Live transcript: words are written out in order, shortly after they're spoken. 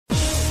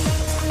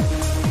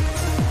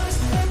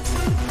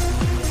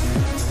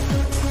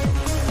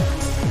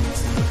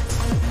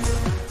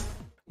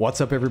What's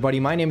up everybody,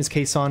 my name is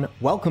Kason.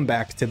 Welcome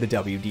back to the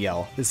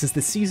WDL. This is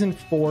the Season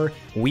 4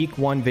 Week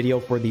 1 video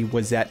for the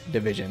Wezette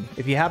division.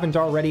 If you haven't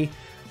already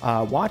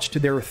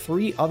watched, there are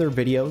 3 other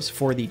videos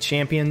for the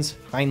Champions,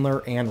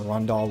 Heinler, and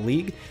Rundal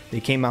League. They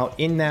came out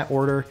in that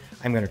order.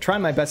 I'm going to try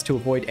my best to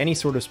avoid any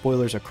sort of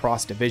spoilers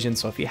across divisions,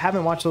 so if you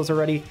haven't watched those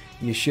already,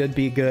 you should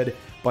be good,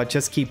 but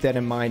just keep that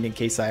in mind in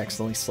case I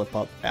accidentally slip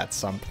up at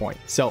some point.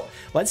 So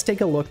let's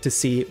take a look to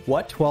see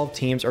what 12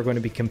 teams are going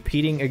to be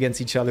competing against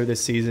each other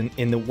this season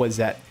in the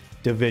Wezette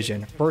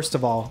division. First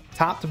of all,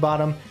 top to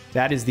bottom,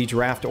 that is the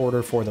draft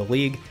order for the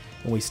league.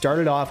 And we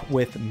started off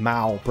with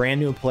Maou,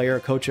 brand new player,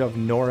 coach of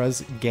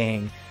Norra's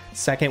gang.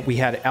 Second, we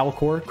had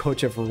Alkor,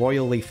 coach of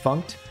Royally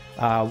Funked,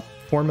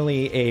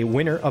 formerly a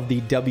winner of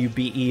the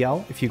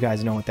WBEL, if you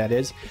guys know what that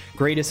is.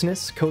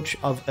 Greatestness, coach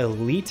of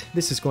Elite.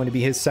 This is going to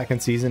be his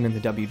second season in the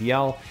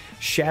WDL.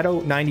 Shadow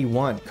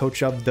 91,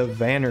 coach of the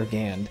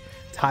Vanargand.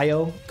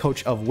 Tayo,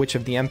 coach of Witch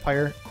of the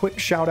Empire. Quick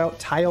shout out,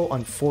 Tayo,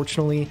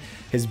 unfortunately,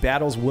 his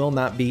battles will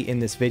not be in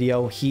this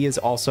video. He is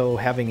also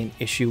having an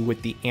issue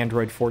with the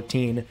Android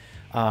 14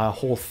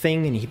 whole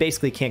thing, and he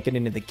basically can't get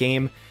into the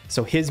game,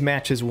 so his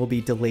matches will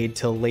be delayed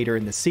till later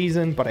in the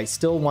season, but I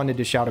still wanted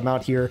to shout him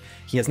out here.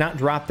 He has not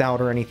dropped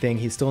out or anything.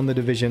 He's still in the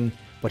division,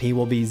 but he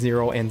will be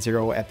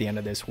 0-0 at the end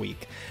of this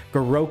week.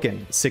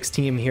 Garouken, 6th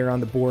team here on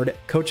the board,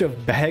 coach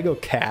of Bag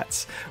of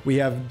Cats. We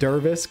have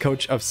Dervis,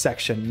 coach of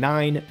Section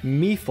 9,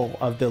 Meefle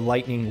of the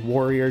Lightning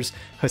Warriors,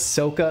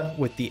 Hisoka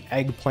with the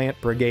Eggplant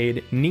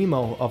Brigade,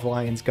 Nemo of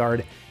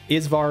Lionsguard,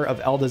 Isvar of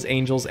Elda's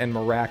Angels, and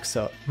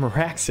Maraxus,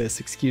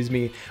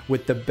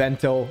 with the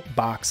Bento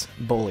box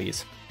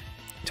Bullies.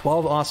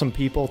 12 awesome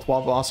people,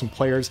 12 awesome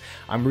players.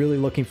 I'm really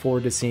looking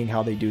forward to seeing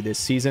how they do this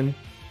season.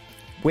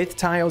 With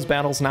Tayo's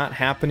battles not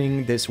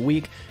happening this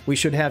week, we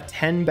should have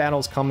 10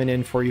 battles coming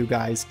in for you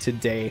guys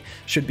today.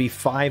 Should be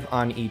 5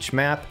 on each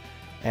map,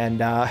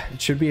 and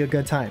it should be a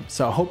good time.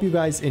 So I hope you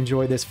guys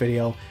enjoy this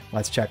video.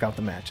 Let's check out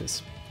the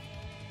matches.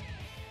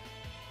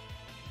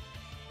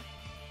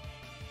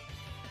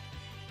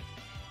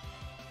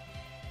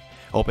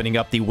 Opening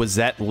up the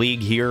Wezette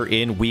League here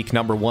in week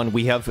number 1,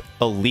 we have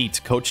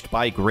Elite, coached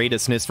by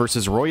Greatestness,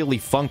 versus Royally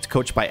Funked,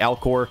 coached by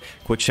Alkor.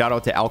 Quick shout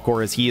out to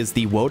Alkor, as he is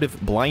the Wotive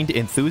Blind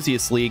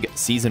Enthusiast League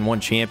Season 1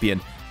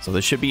 champion. So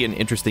this should be an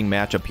interesting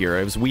matchup here,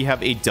 as we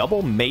have a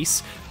double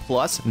Mace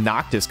plus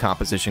Noctis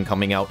composition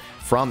coming out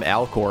from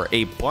Alkor,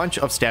 a bunch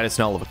of status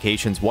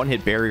nullifications,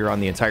 one-hit barrier on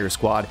the entire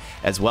squad,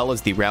 as well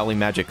as the rally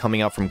magic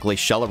coming out from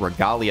Glaciella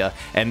Regalia.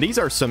 And these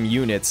are some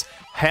units,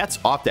 hats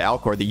off to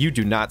Alkor, that you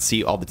do not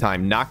see all the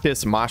time.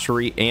 Noctis,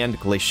 Mashari, and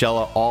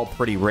Glaciella, all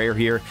pretty rare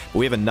here. But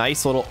we have a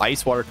nice little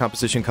ice water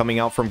composition coming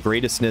out from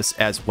Greatestness,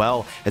 as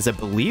well as I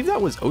believe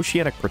that was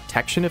Oceanic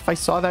Protection, if I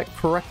saw that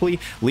correctly.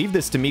 Leave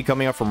this to me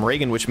coming out from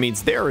Reagan, which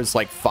means there is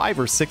like 5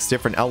 or 6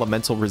 different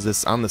elemental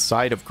resists on the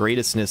side of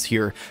Greatestness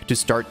here to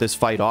start this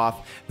fight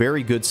off.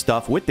 Very good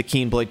stuff with the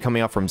Keen Blade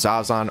coming out from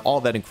Zazan, all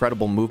that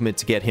incredible movement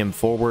to get him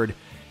forward.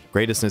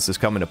 Greatestness is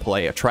coming to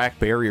play. A track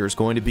barrier is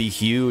going to be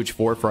huge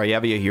for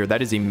Freyevia here.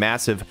 That is a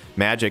massive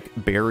magic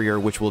barrier,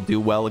 which will do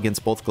well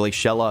against both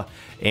Glaciella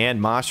and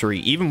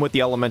Mashari. Even with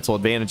the elemental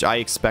advantage, I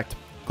expect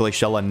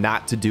Glaciella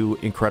not to do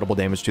incredible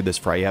damage to this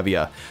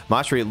Freyevia.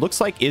 Mashari, it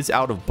looks like, is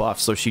out of buff,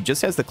 so she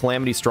just has the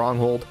Calamity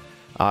Stronghold.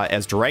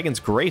 As Dragon's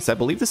Grace, I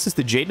believe this is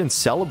the Jaden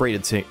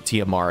Celebrated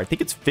TMR. I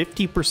think it's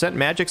 50%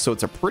 magic, so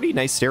it's a pretty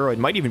nice steroid.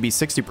 Might even be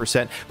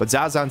 60%, but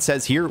Zazan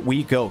says, here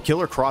we go.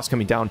 Killer Cross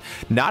coming down.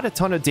 Not a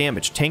ton of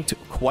damage. Tanked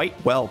quite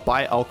well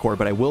by Alkor,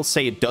 but I will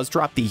say it does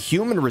drop the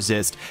human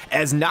resist,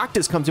 as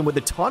Noctis comes in with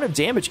a ton of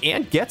damage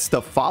and gets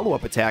the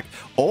follow-up attack.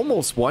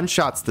 Almost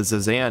one-shots the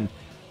Zazan.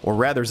 Or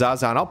rather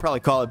Zazan, I'll probably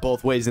call it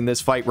both ways in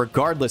this fight.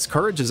 Regardless,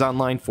 Courage is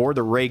online for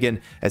the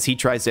Reagan as he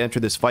tries to enter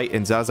this fight,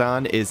 and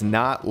Zazan is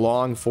not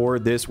long for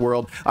this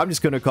world. I'm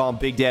just going to call him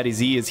Big Daddy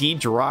Z as he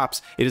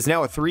drops. It is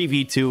now a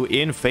 3v2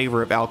 in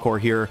favor of Alkor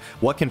here.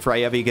 What can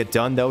Freyevia get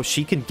done, though?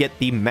 She can get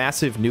the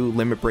massive new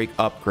Limit Break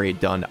upgrade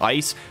done.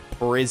 Ice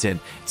Prison.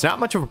 It's not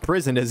much of a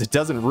prison as it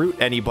doesn't root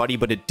anybody,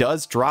 but it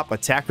does drop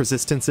attack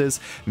resistances,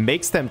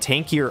 makes them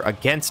tankier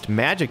against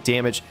magic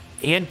damage,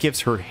 and gives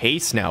her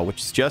haste now,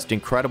 which is just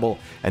incredible.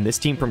 And this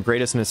team from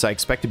Greatestness, I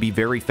expect to be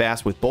very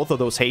fast with both of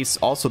those hastes.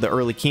 Also the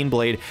early Keen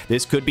Blade.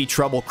 This could be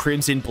trouble.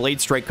 Crimson Blade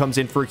Strike comes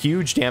in for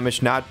huge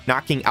damage,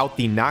 knocking out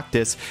the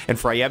Noctis, and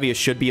Freyevia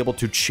should be able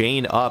to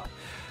chain up.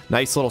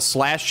 Nice little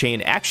slash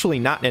chain. Actually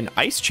not an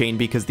ice chain,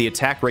 because the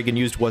attack Reagan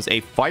used was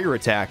a fire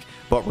attack,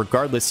 but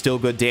regardless, still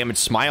good damage.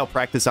 Smile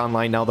Practice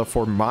online now, though,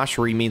 for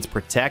Mashari means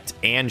Protect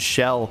and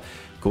Shell.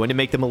 Going to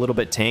make them a little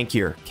bit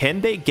tankier. Can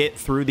they get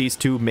through these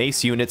 2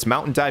 Mace units?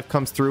 Mountain Dive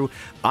comes through.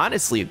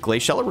 Honestly,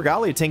 Glaciella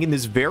Regalia tanking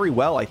this very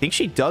well. I think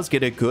she does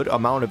get a good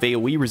amount of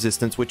AoE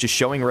resistance, which is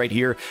showing right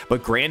here,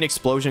 but Grand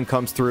Explosion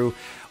comes through.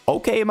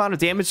 okay amount of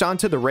damage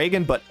onto the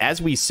Reagan, but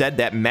as we said,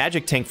 that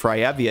magic tank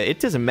Fryevia, it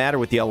doesn't matter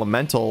with the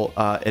elemental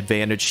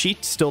advantage. She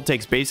still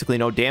takes basically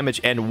no damage.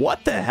 And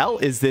what the hell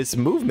is this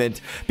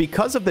movement?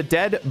 Because of the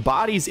dead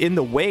bodies in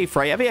the way,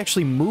 Fryevia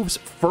actually moves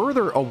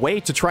further away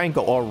to try and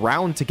go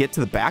around to get to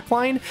the back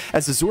line,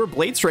 as Azure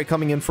Blade Strike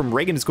coming in from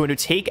Reagan is going to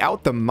take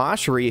out the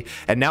Mashri.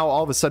 And now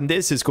all of a sudden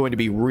this is going to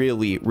be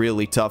really,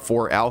 really tough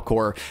for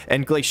Alkor.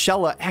 And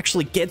Glaciella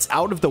actually gets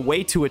out of the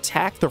way to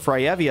attack the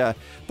Fryevia,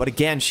 but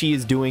again, she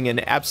is doing an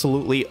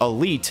absolutely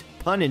elite,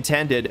 pun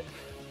intended,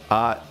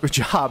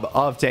 job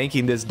of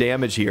tanking this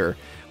damage here,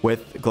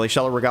 with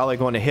Glaciella Regalia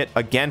going to hit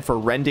again for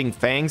Rending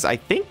Fangs. I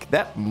think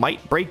that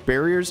might break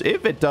barriers.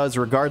 If it does,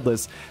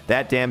 regardless,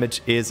 that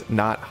damage is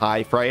not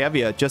high.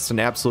 Fryevia, just an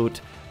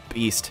absolute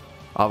beast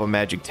of a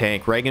magic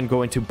tank. Reagan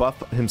going to buff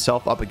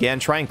himself up again,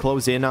 try and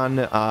close in on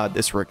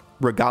this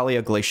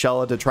Regalia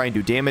Glaciella to try and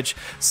do damage.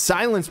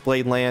 Silence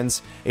Blade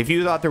lands. If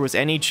you thought there was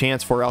any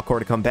chance for Alkor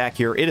to come back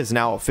here, it is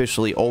now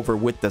officially over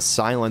with the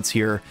silence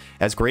here,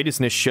 as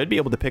Greatestness should be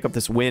able to pick up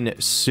this win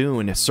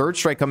soon. Surge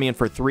Strike coming in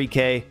for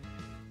 3k.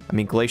 I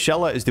mean,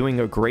 Glaciella is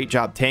doing a great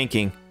job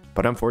tanking,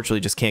 but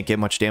unfortunately just can't get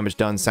much damage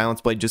done. Silence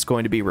Blade just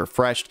going to be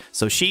refreshed,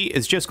 so she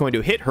is just going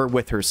to hit her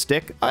with her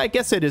stick. I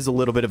guess it is a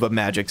little bit of a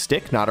magic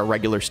stick, not a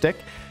regular stick.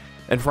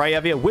 And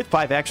Fryevia with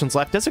 5 actions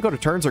left. Does it go to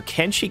turns, or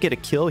can she get a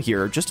kill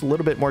here? Just a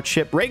little bit more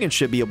chip. Reagan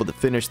should be able to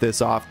finish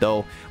this off,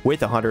 though,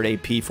 with 100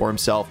 AP for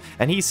himself.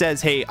 And he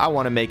says, hey, I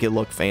want to make it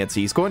look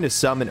fancy. He's going to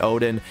summon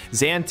Odin.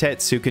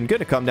 Zantetsuken going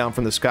to come down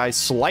from the sky,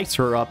 slice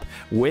her up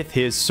with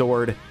his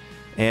sword.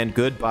 And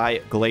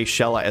goodbye,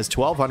 Glaciella, as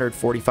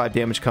 1245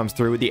 damage comes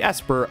through. The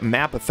Esper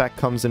map effect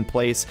comes in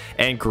place,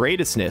 and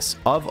Greatestness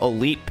of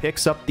Elite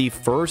picks up the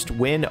first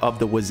win of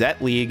the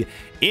Wezette League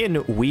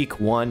in Week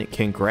 1.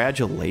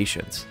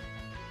 Congratulations.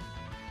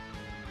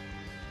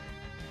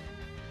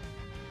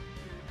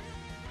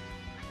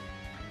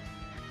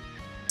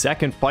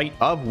 Second fight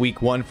of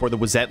Week 1 for the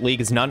Wezette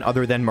League is none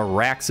other than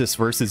Maraxus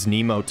versus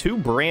Nemo. Two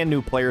brand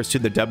new players to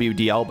the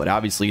WDL, but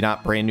obviously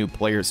not brand new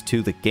players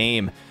to the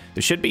game.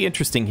 This should be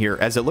interesting here,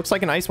 as it looks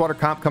like an Ice Water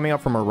comp coming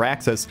out from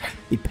Maraxus.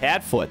 The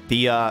Padfoot,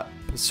 the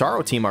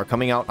Pissarro team are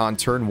coming out on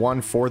turn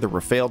 1 for the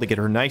Raphael to get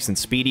her nice and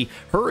speedy.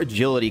 Her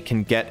agility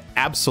can get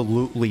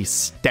absolutely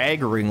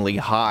staggeringly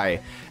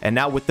high. And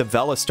now with the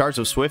Vela Stars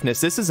of Swiftness,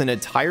 this is an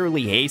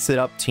entirely hasted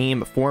up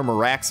team for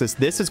Maraxus.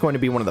 This is going to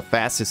be one of the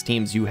fastest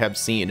teams you have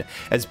seen,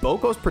 as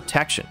Boko's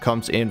protection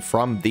comes in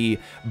from the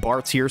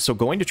Barts here. So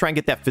going to try and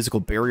get that physical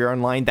barrier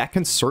online, that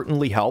can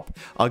certainly help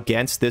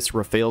against this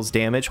Raphael's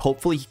damage.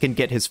 Hopefully he can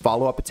get his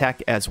follow-up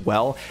attack as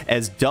well,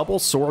 as double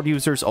sword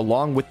users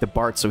along with the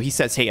Bart. So he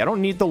says, hey, I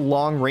don't need the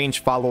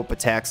long-range follow-up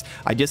attacks.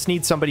 I just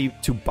need somebody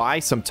to buy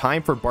some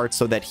time for Bart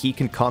so that he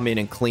can come in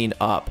and clean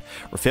up.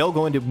 Raphael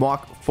going to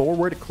walk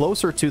forward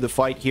closer to the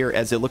fight here,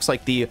 as it looks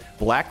like the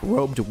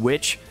black-robed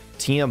witch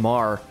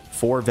TMR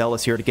for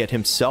Velas here to get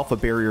himself a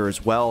barrier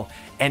as well.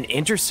 And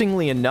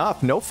interestingly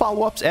enough, no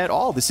follow-ups at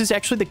all. This is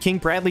actually the King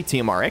Bradley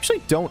TMR. I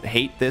actually don't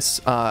hate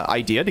this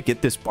idea to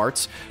get this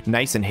Bart's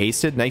nice and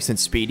hasted, nice and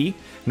speedy.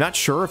 I'm not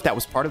sure if that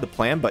was part of the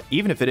plan, but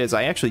even if it is,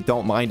 I actually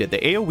don't mind it. The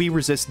AoE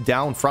resist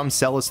down from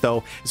Celis,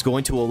 though, is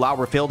going to allow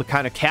Raphael to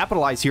kind of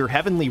capitalize here.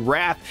 Heavenly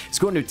Wrath is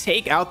going to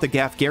take out the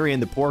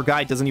Gafgarian. The poor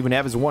guy doesn't even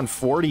have his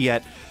 140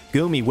 yet.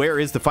 Gumi, where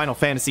is the Final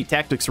Fantasy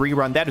Tactics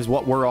rerun? That is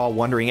what we're all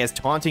wondering, as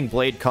Taunting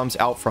Blade comes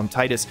out from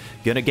Titus.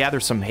 Gonna gather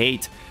some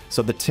hate.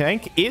 So the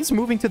tank is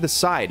moving to the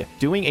side,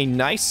 doing a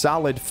nice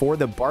solid for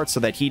the Bart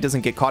so that he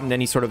doesn't get caught in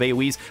any sort of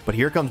AoEs. But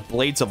here comes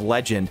Blades of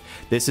Legend.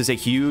 This is a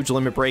huge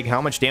limit break.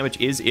 How much damage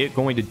is it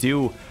going to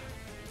do?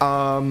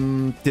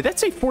 Did that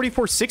say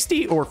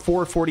 4460 or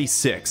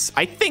 446?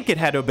 I think it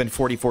had to have been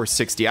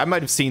 4460. I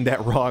might have seen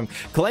that wrong.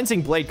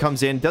 Cleansing Blade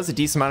comes in, does a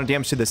decent amount of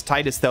damage to this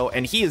Titus, though,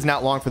 and he is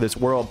not long for this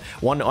world.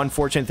 One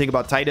unfortunate thing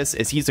about Titus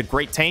is he's a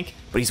great tank,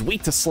 but he's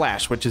weak to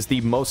Slash, which is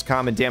the most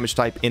common damage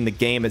type in the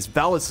game, as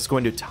Velas is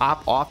going to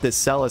top off this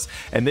Celis,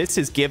 and this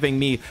is giving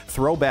me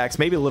throwbacks,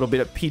 maybe a little bit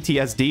of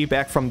PTSD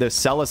back from the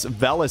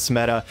Celis-Velas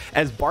meta,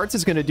 as Bartz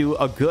is going to do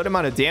a good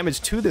amount of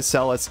damage to the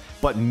Celis,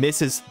 but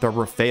misses the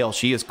Raphael.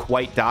 She is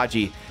quite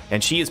dodgy,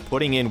 and she is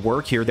putting in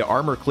work here. The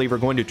Armor Cleaver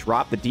going to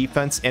drop the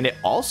defense, and it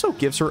also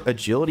gives her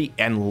agility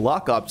and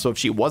luck up, so if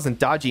she wasn't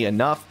dodgy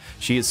enough,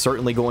 she is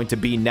certainly going to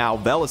be now.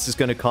 Velas is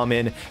going to come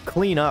in,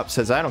 clean up,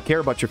 says, I don't care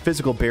about your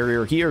physical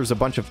barrier. Here's a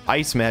bunch of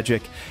ice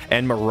magic,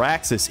 and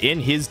Maraxus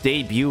in his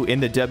debut in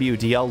the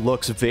WDL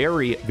looks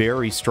very,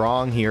 very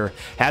strong here.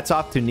 Hats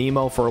off to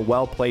Nemo for a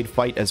well-played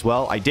fight as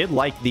well. I did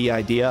like the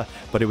idea,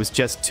 but it was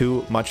just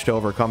too much to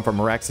overcome from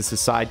Maraxus'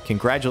 side.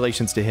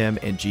 Congratulations to him,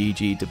 and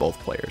GG to both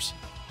players.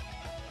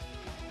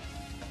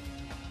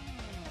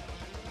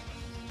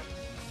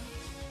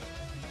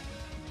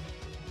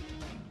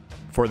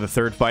 For the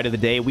third fight of the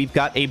day, we've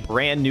got a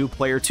brand new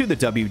player to the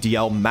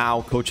WDL,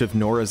 Maou, coach of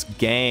Norra's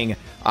gang.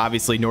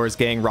 Obviously, Norra's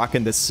gang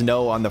rocking the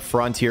snow on the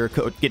front here,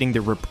 getting the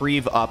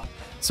reprieve up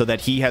so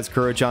that he has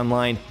courage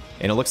online.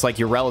 And it looks like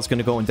Yrel is going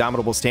to go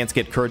Indomitable Stance,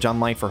 get Courage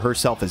online for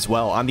herself as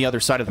well. On the other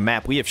side of the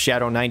map, we have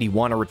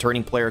Shadow91, a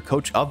returning player,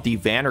 coach of the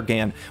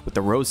Vanargand with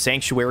the Rose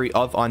Sanctuary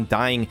of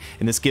Undying.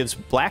 And this gives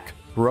Black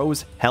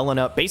Rose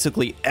Helena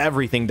basically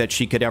everything that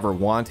she could ever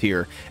want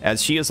here,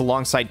 as she is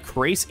alongside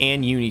Krace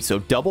and Uni, so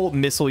double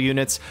missile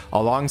units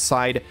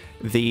alongside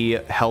the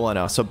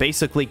Helena. So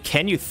basically,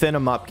 can you thin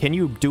them up? Can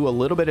you do a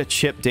little bit of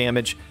chip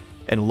damage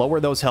and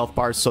lower those health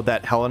bars so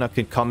that Helena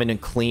can come in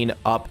and clean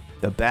up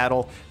the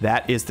battle?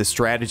 That is the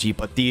strategy.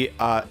 But the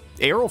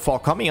arrow fall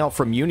coming out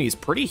from Uni is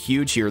pretty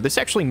huge here. This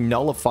actually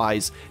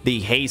nullifies the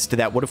haste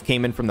that would have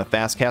came in from the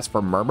fast cast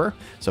from Murmur.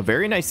 So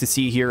very nice to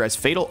see here, as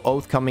Fatal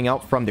Oath coming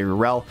out from the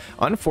Yrel.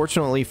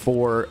 Unfortunately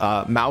for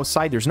Maou's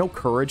side, there's no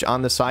courage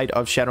on the side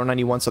of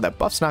Shadow91, so that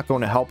buff's not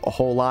going to help a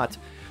whole lot.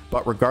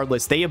 But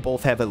regardless, they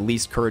both have at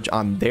least courage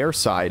on their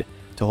side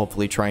to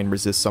hopefully try and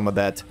resist some of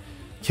that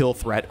kill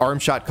threat. Arm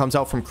shot comes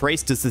out from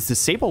Krace. Does this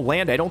disable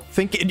land? I don't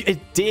think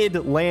it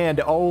did land.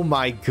 Oh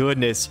my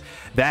goodness.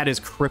 That is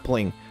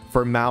crippling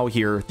for Maou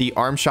here. The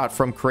arm shot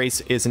from Krace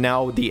is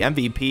now the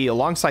MVP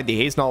alongside the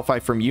Haze Nullify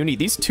from Uni.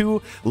 These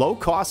two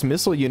low-cost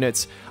missile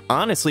units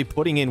honestly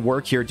putting in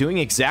work here, doing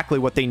exactly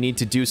what they need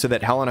to do so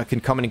that Helena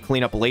can come in and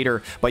clean up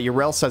later. But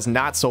Yrel says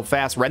not so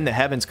fast. Rend the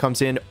Heavens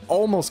comes in,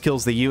 almost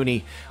kills the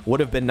Uni.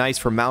 Would have been nice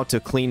for Maou to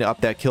clean up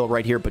that kill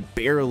right here, but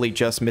barely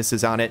just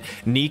misses on it.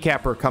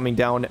 Kneecapper coming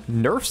down,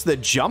 nerfs the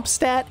jump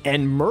stat,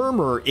 and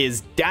Murmur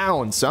is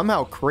down.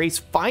 Somehow Krace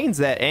finds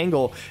that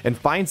angle and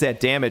finds that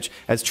damage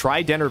as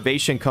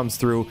Tri-Denervation comes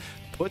through,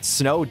 puts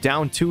Snow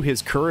down to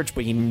his courage,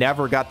 but he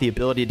never got the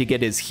ability to get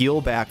his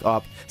heal back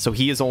up, so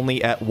he is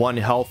only at 1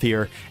 health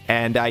here.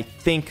 And I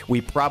think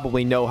we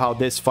probably know how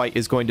this fight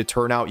is going to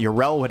turn out.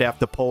 Yrel would have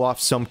to pull off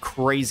some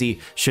crazy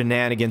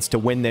shenanigans to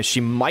win this.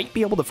 She might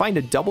be able to find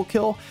a double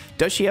kill.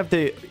 Does she have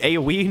the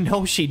AoE?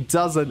 No, she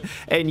doesn't.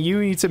 And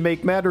Uni, to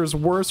make matters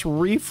worse,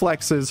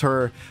 reflexes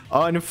her.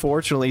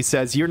 Unfortunately,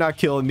 says, "You're not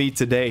killing me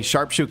today."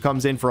 Sharpshoot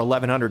comes in for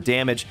 1100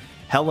 damage.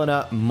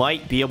 Helena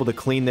might be able to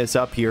clean this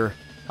up here.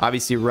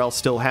 Obviously, Yrel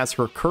still has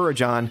her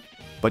courage on,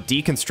 but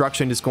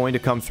Deconstruction is going to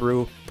come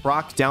through.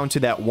 Proc down to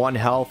that 1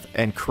 health,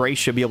 and Krace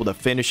should be able to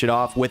finish it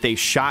off with a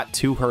shot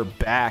to her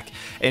back.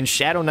 And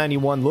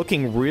Shadow91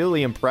 looking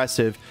really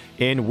impressive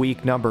in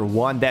week number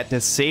 1. That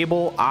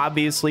disable,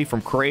 obviously,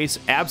 from Krace,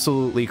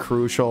 absolutely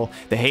crucial.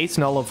 The Haste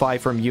Nullify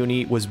from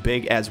Uni was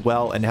big as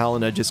well, and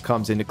Helena just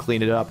comes in to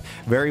clean it up.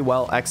 Very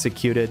well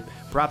executed.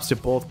 Props to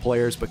both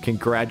players, but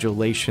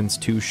congratulations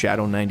to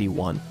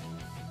Shadow91.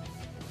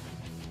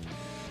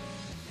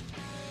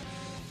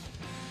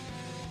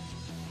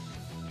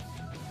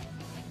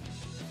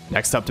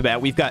 Next up to bat,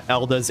 we've got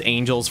Elda's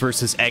Angels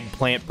versus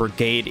Eggplant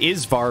Brigade.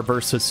 Isvar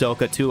versus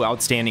Hisoka, two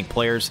outstanding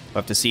players. We'll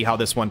have to see how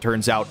this one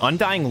turns out.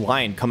 Undying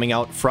Lion coming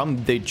out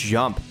from the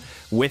jump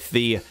with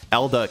the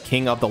Oelde,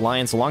 King of the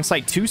Lions,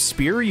 alongside 2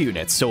 spear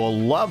units. So a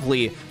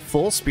lovely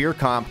full spear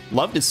comp.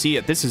 Love to see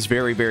it. This is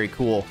very, very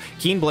cool.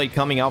 Keenblade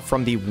coming out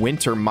from the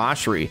Winter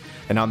Moshri.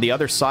 And on the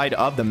other side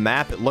of the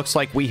map, it looks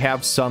like we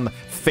have some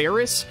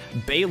Ferris,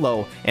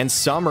 Balo, and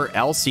Summer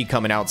Elsie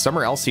coming out.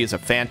 Summer Elsie is a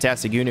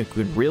fantastic unit,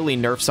 could really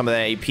nerf some of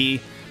that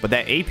AP, but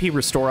that AP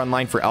restore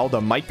online for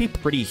Oelde might be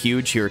pretty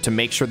huge here to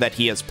make sure that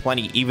he has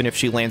plenty, even if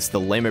she lands the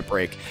limit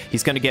break.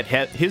 He's going to get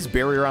his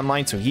barrier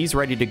online, so he's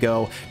ready to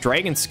go.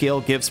 Dragon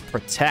Scale gives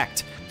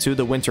Protect to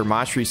the Winter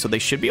Moshri, so they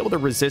should be able to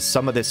resist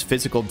some of this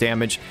physical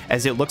damage,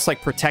 as it looks like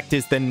Protect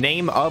is the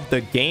name of the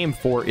game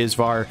for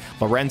Isvar.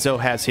 Lorenzo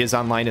has his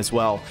online as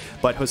well,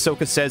 but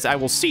Hisoka says, "I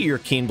will see your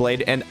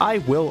Keenblade, and I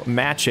will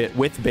match it,"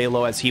 with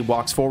Balo as he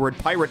walks forward.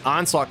 Pirate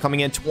Onslaught coming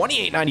in,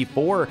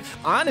 2894,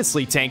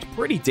 honestly tanked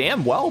pretty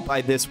damn well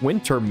by this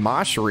Winter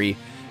Moshri.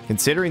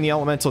 Considering the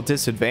elemental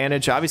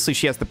disadvantage, obviously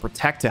she has the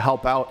Protect to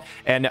help out.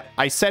 And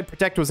I said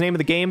Protect was the name of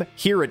the game.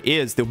 Here it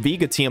is, the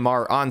Vega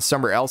TMR on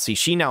Summer Elsie.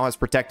 She now has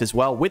Protect as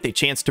well, with a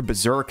chance to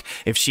Berserk.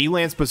 If she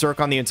lands Berserk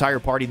on the entire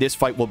party, this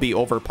fight will be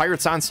over.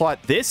 Pirate's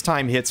Onslaught this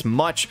time hits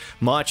much,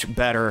 much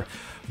better.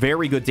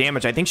 Very good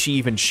damage. I think she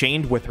even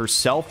chained with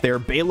herself there.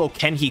 Balo,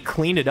 can he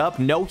clean it up?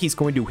 No, he's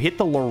going to hit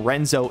the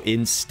Lorenzo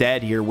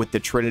instead here with the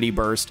Trinity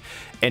Burst.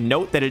 And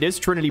note that it is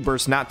Trinity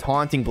Burst, not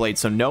Taunting Blade,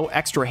 so no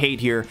extra hate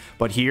here.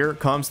 But here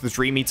comes the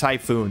Dreamy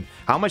Typhoon.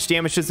 How much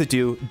damage does it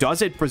do?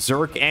 Does it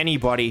Berserk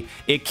anybody?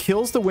 It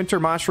kills the Winter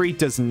Moshri,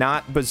 does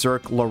not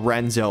Berserk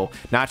Lorenzo.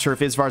 Not sure if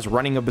Isvar's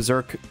running a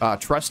Berserk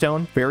Trust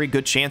Stone. Very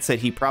good chance that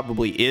he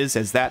probably is,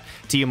 as that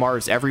TMR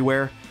is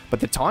everywhere. But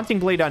the Taunting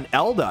Blade on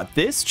Oelde,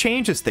 this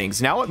changes things.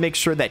 Now it makes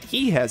sure that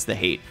he has the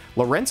hate.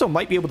 Lorenzo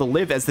might be able to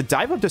live as the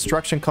Dive of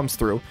Destruction comes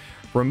through.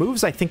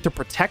 Removes, I think, to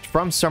Protect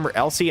from Summer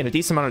Elsie and a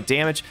decent amount of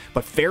damage,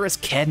 but Ferris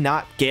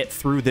cannot get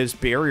through this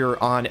barrier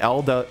on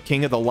Oelde,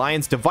 King of the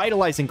Lions.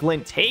 Devitalizing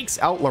Glint takes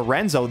out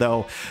Lorenzo,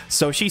 though,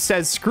 so she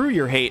says, "Screw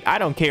your hate, I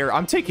don't care,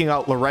 I'm taking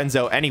out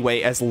Lorenzo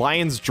anyway," as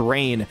Lion's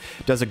Drain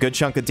does a good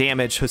chunk of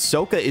damage.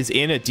 Hisoka is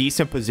in a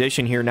decent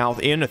position here now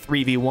in a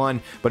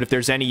 3v1, but if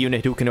there's any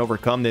unit who can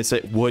overcome this,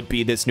 it would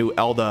be this new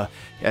Oelde,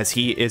 as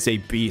he is a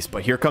beast.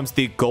 But here comes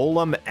the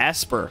Golem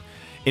Esper.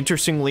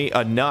 Interestingly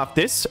enough,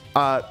 this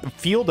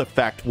field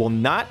effect will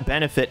not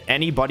benefit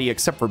anybody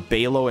except for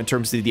Belo in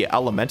terms of the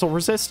elemental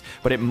resist,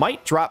 but it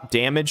might drop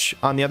damage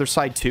on the other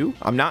side too.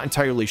 I'm not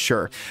entirely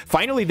sure.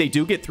 Finally, they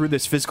do get through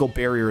this physical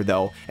barrier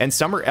though, and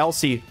Summer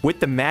Elsie with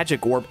the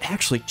magic orb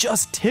actually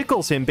just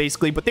tickles him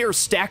basically, but they're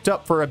stacked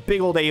up for a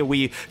big old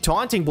AoE.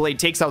 Taunting Blade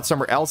takes out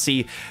Summer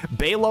Elsie.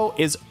 Belo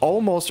is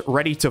almost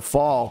ready to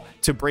fall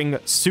to bring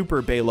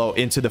Super Belo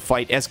into the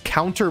fight as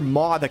counter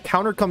Maw. The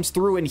counter comes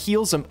through and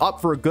heals him up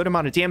for a good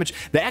amount of damage.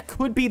 That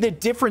could be the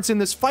difference in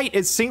this fight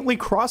as Saintly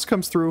Cross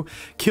comes through,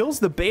 kills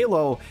the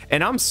Belo,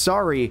 and I'm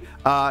sorry,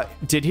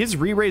 did his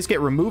re-raise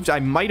get removed? I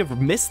might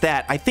have missed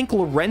that. I think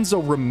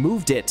Lorenzo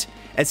removed it,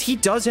 as he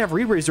does have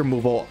re-raise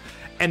removal,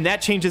 and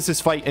that changes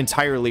this fight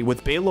entirely.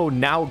 With Belo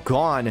now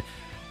gone,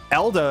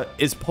 Oelde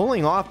is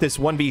pulling off this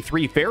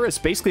 1v3. Ferris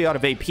basically out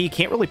of AP,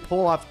 can't really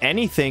pull off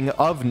anything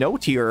of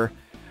note here.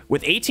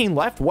 With 18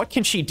 left, what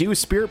can she do?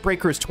 Spirit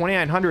Breaker is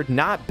 2,900,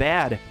 not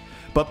bad.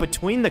 But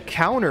between the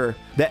counter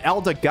that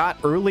Oelde got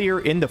earlier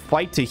in the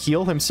fight to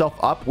heal himself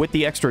up with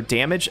the extra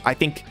damage, I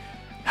think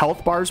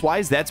health bars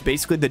wise, that's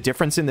basically the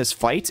difference in this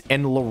fight.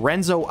 And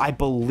Lorenzo, I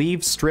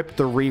believe, stripped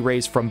the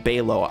re-raise from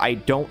Belo. I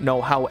don't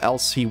know how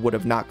else he would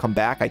have not come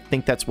back. I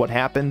think that's what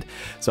happened.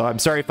 So I'm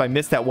sorry if I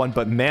missed that one,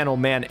 but man, oh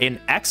man, an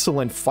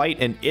excellent fight.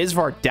 And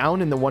Isvar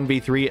down in the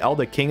 1v3.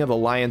 Oelde, King of the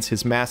Lions,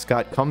 his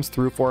mascot, comes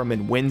through for him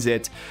and wins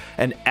it.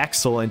 An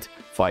excellent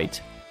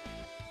fight.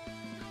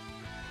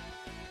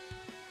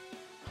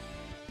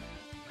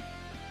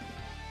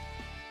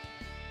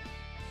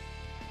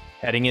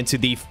 Heading into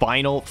the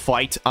final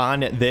fight on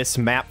this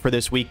map for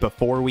this week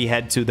before we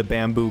head to the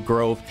Bamboo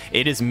Grove,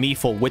 it is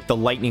Meefle with the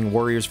Lightning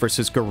Warriors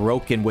versus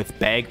Garouken with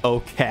Bag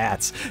O'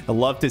 Cats. I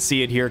love to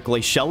see it here.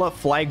 Glaciella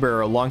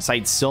Flagbearer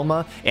alongside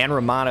Silma and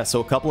Ramada, so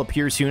a couple of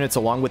Pierce units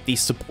along with the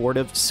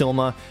supportive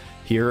Silma.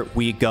 Here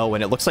we go,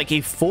 and it looks like a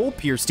full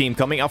Pierce team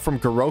coming out from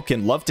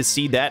Garouken. Love to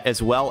see that,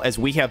 as well as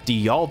we have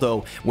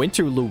Dialdo,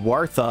 Winter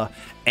Luartha,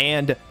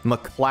 and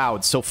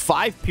McLeod. So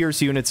 5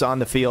 Pierce units on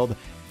the field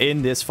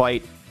in this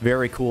fight.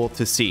 Very cool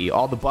to see.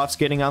 All the buffs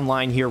getting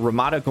online here.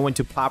 Ramada going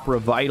to pop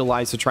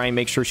Revitalize to try and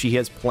make sure she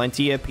has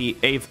plenty of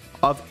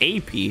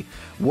AP.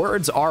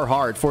 Words are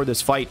hard for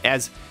this fight,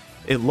 as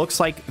it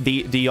looks like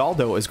the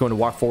Dialdo is going to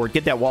walk forward,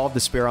 get that Wall of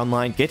Despair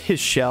online, get his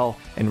shell,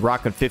 and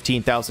rock on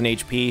 15,000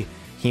 HP.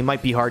 He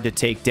might be hard to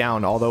take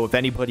down, although if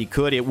anybody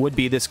could, it would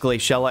be this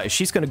Glaciella.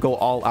 She's going to go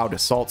all-out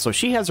assault, so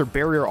she has her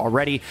barrier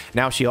already.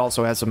 Now she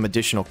also has some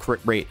additional crit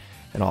rate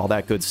and all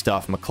that good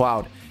stuff.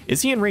 McLeod,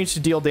 is he in range to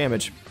deal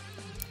damage?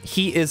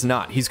 He is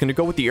not. He's going to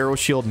go with the Arrow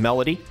Shield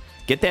Melody,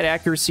 get that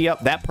accuracy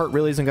up. That part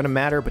really isn't going to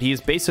matter, but he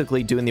is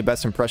basically doing the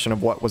best impression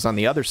of what was on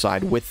the other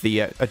side with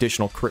the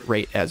additional crit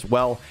rate as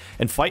well.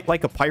 And Fight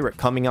Like a Pirate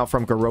coming out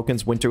from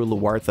Garouken's Winter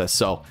Luartha.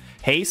 So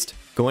haste,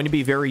 going to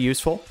be very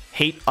useful.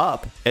 Hate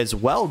up as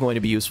well, going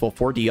to be useful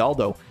for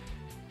Dialdo.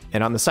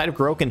 And on the side of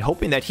Garouken,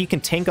 hoping that he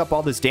can tank up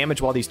all this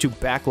damage while these 2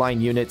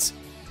 backline units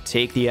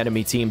take the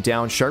enemy team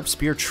down. Sharp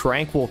Spear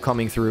Tranquil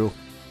coming through.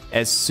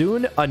 As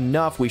soon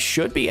enough, we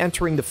should be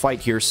entering the fight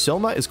here.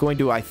 Silma is going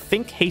to, I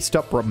think, haste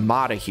up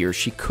Ramada here.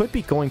 She could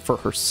be going for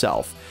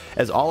herself,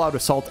 as All-Out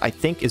Assault, I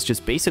think, is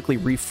just basically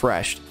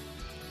refreshed.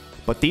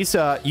 But these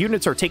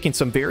units are taking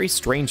some very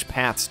strange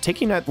paths.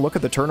 Taking a look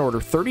at the turn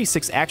order,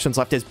 36 actions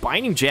left, as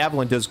Binding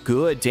Javelin does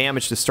good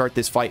damage to start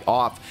this fight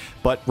off,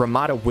 but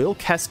Ramada will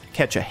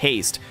catch a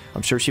haste.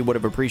 I'm sure she would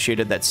have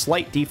appreciated that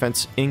slight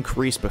defense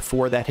increase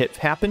before that hit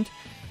happened.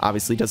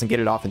 Obviously doesn't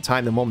get it off in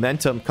time. The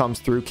momentum comes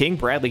through. King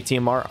Bradley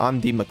TMR on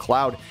the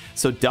McLeod.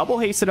 So double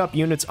hasted up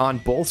units on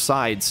both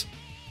sides.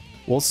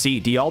 We'll see.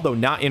 Dialdo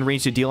not in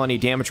range to deal any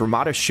damage.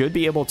 Ramada should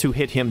be able to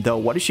hit him, though.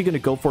 What is she going to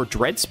go for?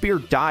 Dread Spear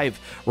Dive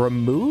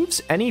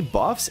removes any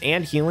buffs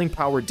and healing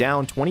power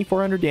down.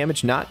 2,400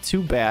 damage, not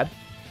too bad.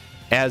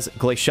 As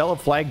Glaciella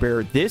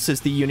Flagbearer, this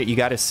is the unit you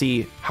got to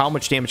see how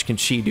much damage can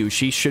she do.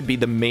 She should be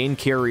the main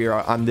carrier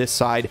on this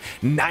side.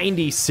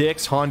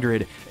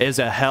 9,600 is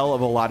a hell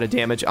of a lot of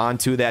damage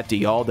onto that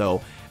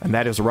Dialdo. And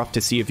that is rough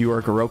to see if you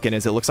are Garouken,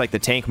 as it looks like the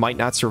tank might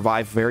not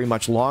survive very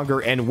much longer.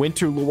 And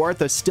Winter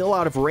Luartha, still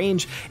out of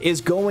range,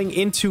 is going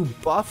into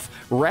buff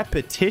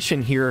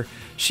repetition here.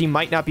 She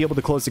might not be able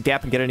to close the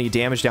gap and get any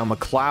damage down.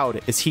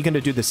 McLeod, is he going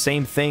to do the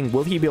same thing?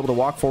 Will he be able to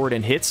walk forward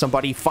and hit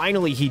somebody?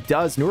 Finally, he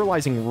does.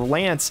 Neuralizing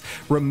Lance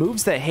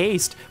removes the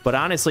haste, but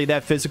honestly,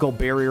 that physical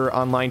barrier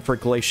online for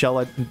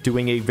Glaciella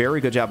doing a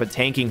very good job of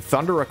tanking.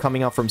 Thundera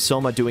coming out from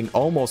Silma doing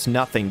almost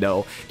nothing,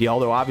 though.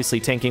 Dialdo obviously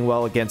tanking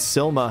well against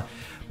Silma,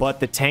 but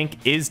the tank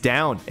is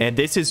down, and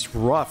this is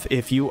rough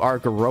if you are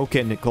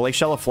Garouken.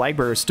 Glaciella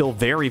Flagbearer is still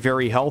very,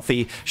 very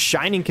healthy.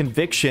 Shining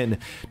Conviction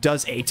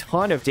does a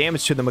ton of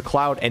damage to the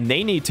McLeod, and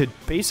they need to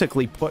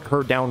basically put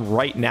her down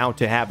right now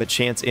to have a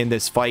chance in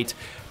this fight.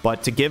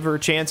 But to give her a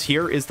chance,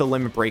 here is the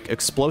Limit Break.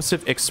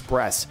 Explosive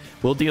Express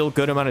will deal a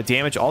good amount of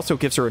damage. Also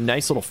gives her a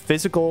nice little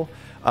physical,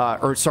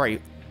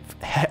 HP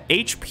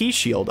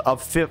shield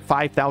of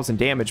 5,000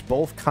 damage,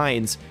 both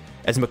kinds.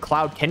 As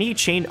McLeod, can he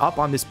chain up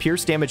on this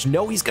pierce damage?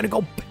 No, he's going to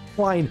go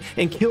backline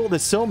and kill the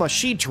Silma.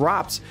 She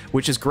drops,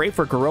 which is great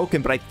for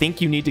Garouken, but I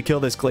think you need to kill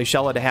this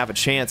Glaciella to have a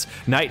chance.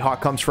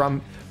 Nighthawk comes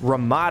from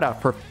Ramada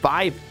for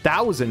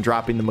 5,000,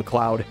 dropping the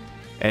McLeod.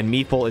 And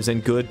Meefle is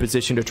in good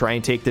position to try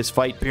and take this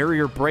fight.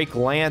 Barrier break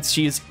lands.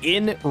 She is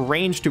in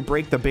range to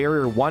break the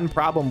barrier. One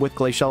problem with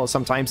Glaciella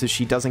sometimes is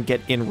she doesn't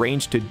get in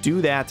range to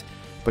do that.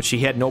 But she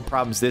had no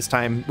problems this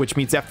time, which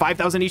means that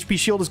 5,000 HP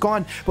shield is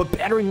gone. But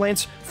Battering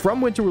Lance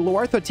from Winter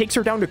Luartha takes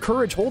her down to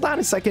Courage. Hold on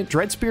a second.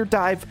 Dread Spear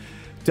dive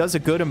does a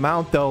good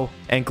amount, though.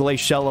 And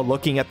Glaciella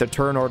looking at the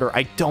turn order.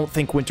 I don't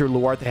think Winter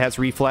Luartha has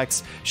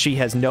Reflex. She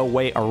has no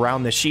way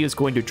around this. She is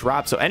going to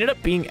drop. So ended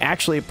up being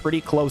actually a pretty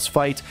close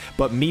fight.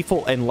 But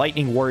Meefle and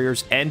Lightning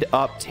Warriors end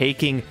up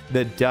taking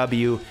the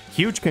W.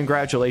 Huge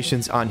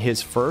congratulations on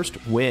his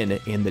first win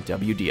in the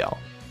WDL.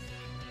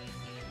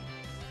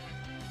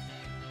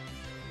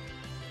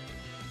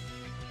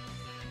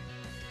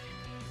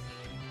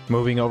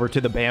 Moving over to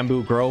the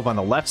Bamboo Grove on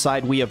the left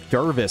side, we have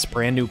Dervis,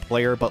 brand new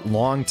player, but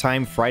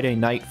longtime Friday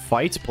Night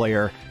Fights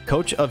player,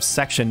 coach of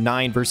Section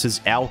 9 versus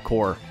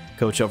Alkor,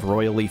 coach of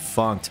Royally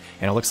Funked.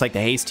 And it looks like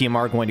the Haze team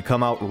are going to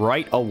come out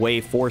right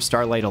away for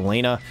Starlight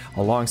Elena,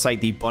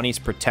 alongside the Bunny's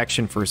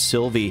protection for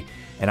Sylvie.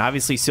 And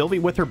obviously, Sylvie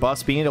with her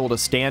buffs being able to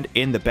stand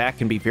in the back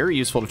can be very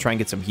useful to try and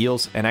get some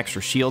heals and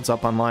extra shields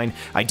up online.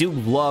 I do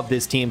love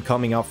this team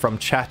coming out from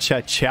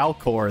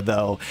Chalcor,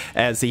 though,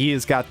 as he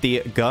has got the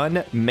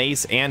gun,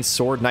 mace, and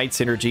sword knight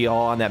synergy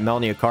all on that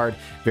Melnia card.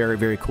 Very,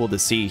 very cool to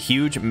see.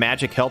 Huge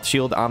magic health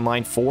shield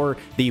online for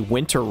the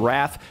Winter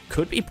Wrath.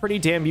 Could be pretty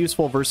damn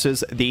useful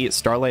versus the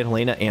Starlight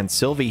Helena and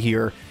Sylvie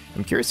here.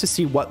 I'm curious to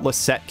see what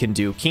Lisette can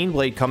do.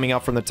 Keenblade coming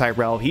out from the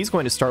Tyrell. He's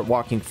going to start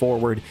walking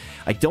forward.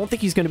 I don't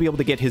think he's going to be able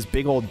to get his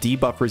big old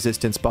debuff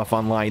resistance buff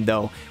online,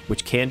 though,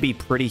 which can be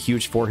pretty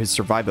huge for his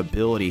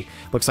survivability.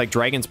 Looks like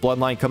Dragon's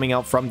Bloodline coming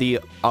out from the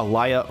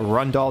Alaya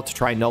Rundal to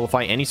try and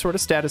nullify any sort of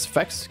status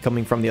effects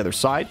coming from the other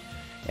side.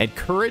 And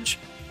Courage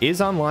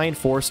is online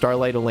for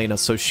Starlight Elena,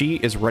 so she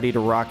is ready to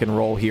rock and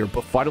roll here.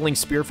 Befuddling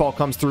Spearfall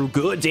comes through.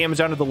 Good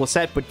damage onto the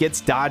Lisette, but gets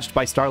dodged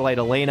by Starlight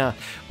Elena,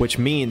 which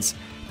means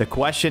the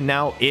question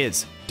now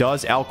is,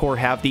 does Alkor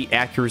have the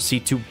accuracy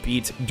to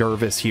beat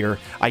Dervis here?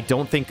 I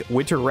don't think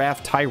Winter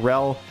Wrath,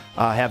 Tyrell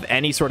have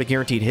any sort of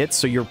guaranteed hits,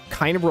 so you're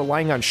kind of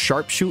relying on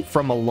Sharpshoot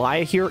from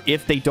Alaya here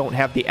if they don't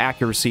have the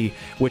accuracy,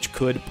 which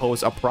could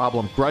pose a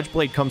problem.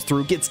 Grudgeblade comes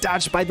through, gets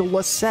dodged by the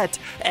Lisette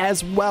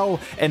as well,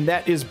 and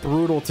that is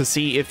brutal to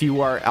see if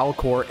you are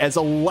Alkor, as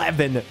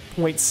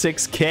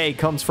 11.6k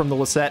comes from the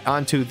Lisette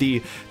onto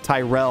the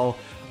Tyrell.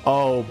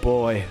 Oh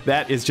boy,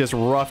 that is just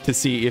rough to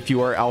see if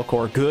you are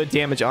Alkor. Good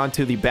damage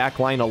onto the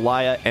backline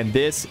Alaya, and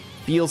this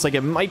feels like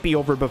it might be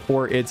over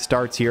before it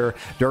starts here.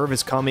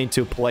 Dervis coming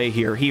to play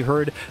here. He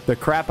heard the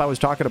crap I was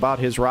talking about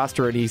his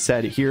roster, and he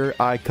said, here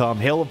I come.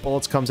 Hail of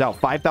Bullets comes out,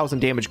 5,000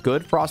 damage.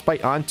 Good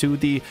Frostbite onto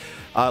the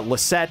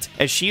Lisette,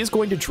 as she is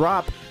going to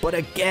drop, but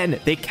again,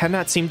 they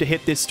cannot seem to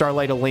hit this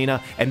Starlight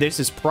Elena, and this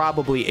is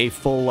probably a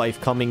full life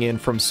coming in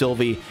from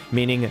Sylvie,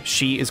 meaning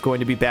she is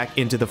going to be back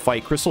into the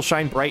fight. Crystal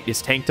Shine Bright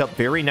is tanked up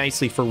very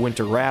nicely for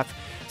Winter Wrath,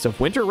 so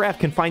if Winter Wrath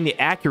can find the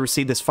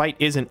accuracy, this fight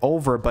isn't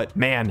over, but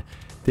man,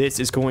 this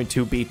is going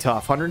to be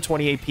tough.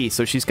 120 AP,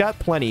 so she's got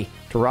plenty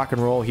to rock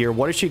and roll here.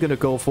 What is she going to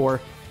go for?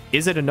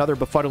 Is it another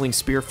Befuddling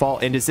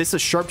Spearfall? And is this a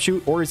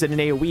Sharpshoot or is it an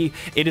AoE?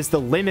 It is the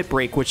Limit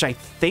Break, which I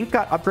think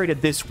got upgraded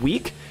this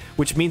week,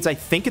 which means I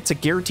think it's a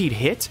guaranteed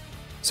hit.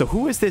 So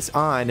who is this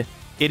on?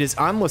 It is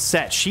on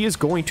Lisette. She is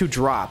going to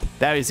drop.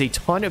 That is a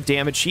ton of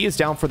damage. She is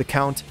down for the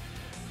count.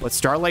 But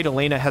Starlight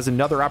Elena has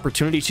another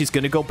opportunity. She's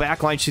going to go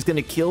backline. She's going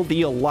to kill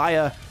the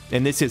Alaya.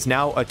 And this is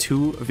now a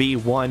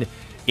 2v1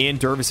 in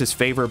Dervis's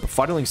favor.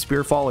 Befuddling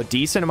Spearfall, a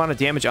decent amount of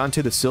damage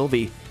onto the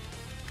Sylvie.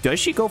 Does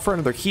she go for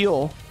another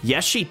heal?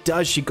 Yes, she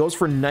does. She goes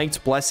for Knight's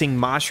Blessing,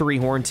 Mashari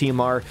Horn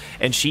TMR,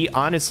 and she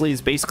honestly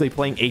is basically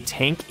playing a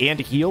tank and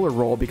healer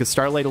role because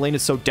Starlight Elena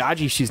is so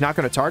dodgy, she's not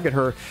going to target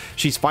her.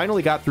 She's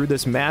finally got through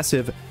this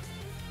massive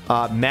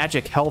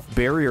magic health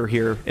barrier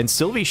here, and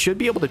Sylvie should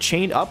be able to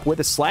chain up with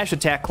a slash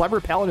attack.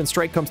 Clever Paladin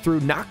Strike comes through,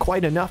 not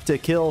quite enough to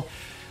kill,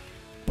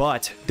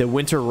 but the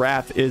Winter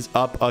Wrath is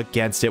up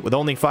against it. With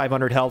only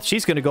 500 health,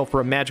 she's going to go for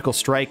a magical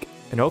strike.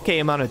 An okay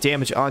amount of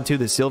damage onto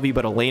the Sylvie,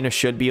 but Elena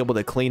should be able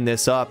to clean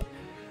this up.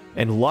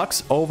 And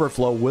Lux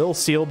Overflow will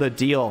seal the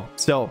deal.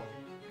 So,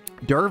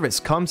 Dervis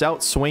comes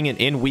out swinging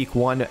in week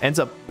 1, ends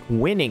up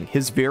winning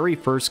his very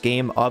first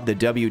game of the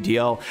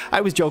WDL.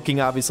 I was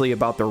joking, obviously,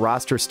 about the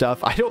roster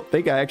stuff. I don't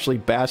think I actually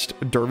bashed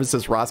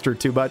Dervis's roster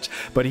too much,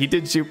 but he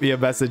did shoot me a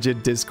message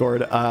in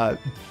Discord,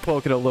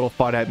 poking a little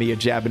fun at me and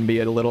jabbing me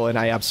a little, and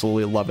I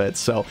absolutely love it.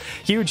 So,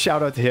 huge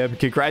shout out to him.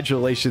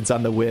 Congratulations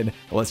on the win.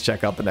 Let's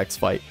check out the next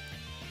fight.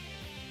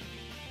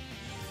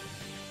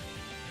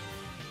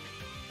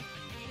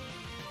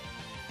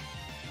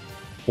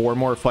 4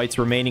 more fights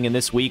remaining in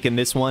this week, and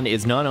this one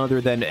is none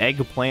other than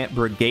Eggplant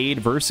Brigade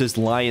versus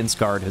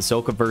Lionsguard,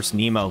 Hisoka versus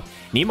Nemo.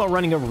 Nemo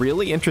running a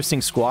really interesting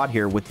squad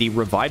here with the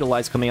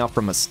Revitalize coming out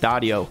from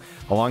Estadio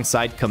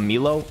alongside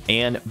Camilo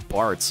and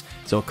Bartz.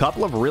 So a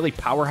couple of really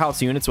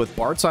powerhouse units with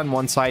Bartz on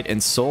one side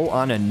and Soul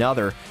on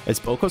another, as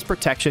Boko's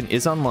Protection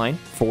is online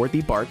for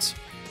the Bartz.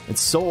 And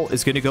Soul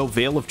is going to go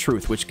Veil of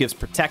Truth, which gives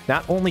Protect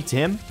not only to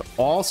him, but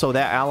also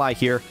that ally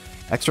here.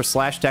 Extra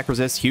slash attack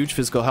resist, huge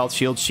physical health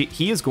shield.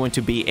 He is going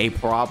to be a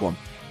problem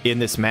in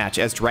this match.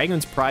 As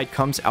Dragon's Pride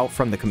comes out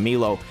from the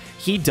Camilo,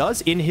 he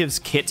does in his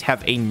kit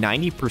have a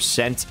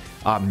 90%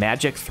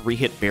 magic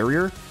 3-hit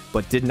barrier,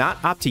 but did not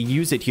opt to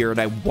use it here.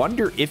 And I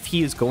wonder if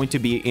he is going to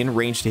be in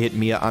range to hit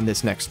Mia on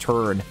this next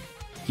turn.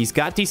 He's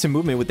got decent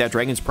movement with that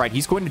Dragon's Pride.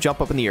 He's going to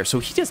jump up in the air, so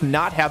he does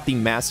not have the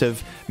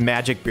massive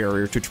magic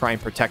barrier to try and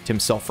protect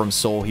himself from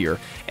Soul here.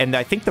 And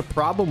I think the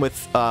problem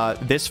with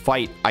this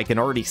fight, I can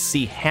already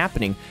see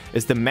happening,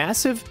 is the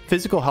massive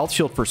physical health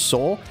shield for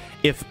Soul.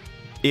 If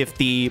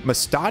the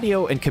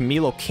Mustadio and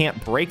Camilo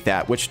can't break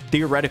that, which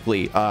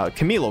theoretically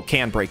Camilo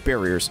can break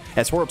barriers,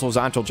 as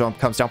Horizontal Jump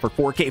comes down for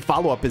 4k,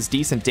 follow-up is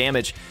decent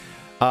damage.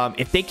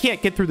 If they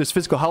can't get through this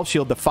physical health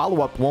shield, the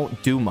follow-up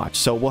won't do much.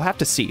 So we'll have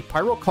to see.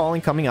 Pyro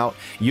Calling coming out.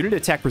 Unit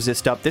attack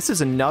resist up. This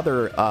is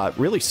another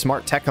really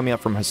smart tech coming out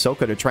from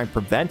Hisoka to try and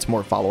prevent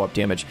more follow-up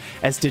damage.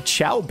 As the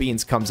Chow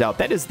Beans comes out,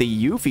 that is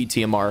the Yuffie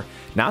TMR.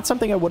 Not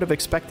something I would have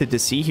expected to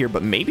see here,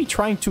 but maybe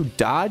trying to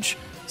dodge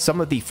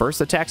some of the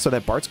first attacks so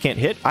that Bartz can't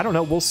hit. I don't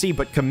know. We'll see.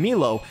 But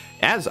Camilo,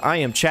 as I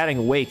am chatting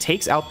away,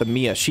 takes out the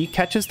Mia. She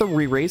catches the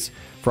re-raise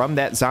from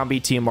that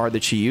zombie TMR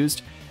that she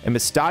used. And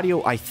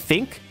Mustadio, I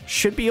think,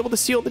 should be able to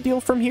seal the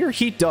deal from here.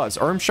 He does.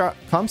 Arm shot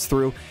comes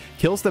through,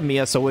 kills the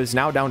Mia, so is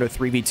now down to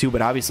 3v2,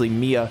 but obviously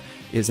Mia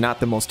is not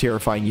the most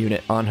terrifying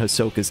unit on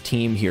Hisoka's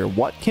team here.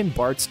 What can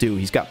Bartz do?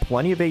 He's got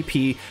plenty of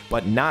AP,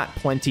 but not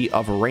plenty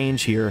of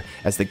range here,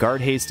 as the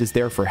guard haste is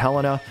there for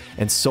Helena,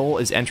 and Soul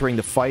is entering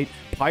the fight.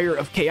 Pyre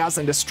of Chaos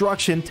and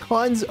Destruction,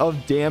 tons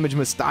of damage.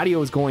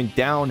 Mustadio is going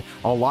down,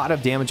 a lot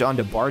of damage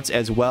onto Bartz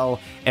as well,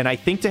 and I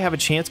think to have a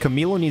chance,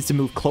 Camilo needs to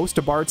move close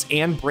to Bartz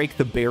and break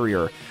the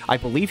barrier. I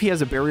believe he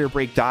has a barrier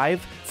break dive.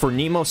 For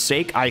Nemo's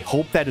sake, I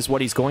hope that is what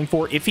he's going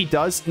for. If he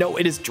does, no,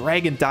 it is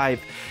Dragon Dive.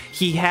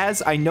 He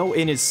has, I know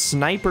in his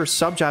Sniper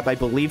sub-job, I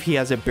believe he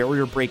has a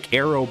barrier break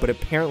arrow, but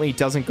apparently he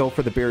doesn't go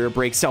for the barrier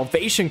break.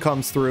 Salvation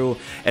comes through,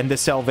 and the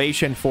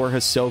salvation for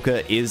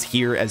Hisoka is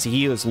here as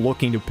he is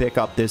looking to pick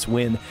up this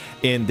win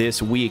in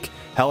this week.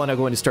 Helena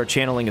going to start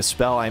channeling a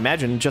spell. I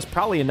imagine just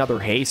probably another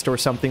haste or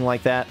something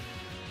like that.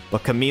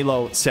 But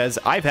Camilo says,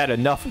 I've had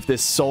enough of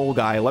this Soul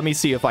guy. Let me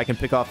see if I can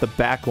pick off the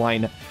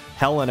backline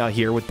Helena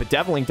here with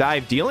Bedeviling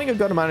Dive, dealing a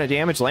good amount of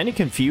damage, landing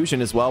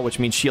Confusion as well, which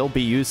means she'll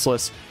be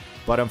useless.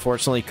 But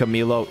unfortunately,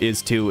 Camilo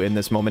is too in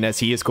this moment, as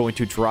he is going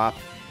to drop.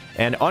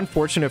 And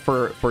unfortunate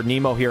for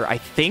Nemo here. I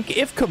think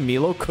if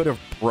Camilo could have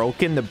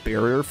broken the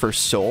barrier for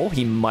Soul,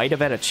 he might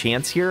have had a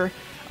chance here.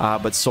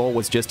 But Soul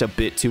was just a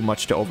bit too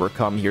much to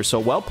overcome here. So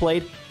well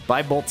played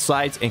by both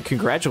sides, and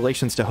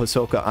congratulations to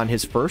Hisoka on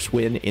his first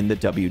win in the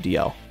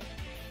WDL.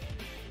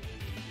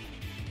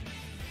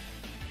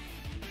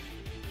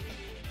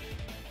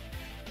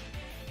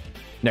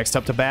 Next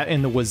up to bat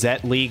in the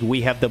Wezette League,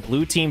 we have the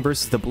blue team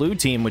versus the blue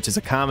team, which is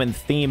a common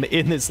theme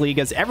in this league,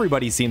 as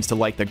everybody seems to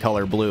like the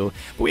color blue.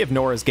 But we have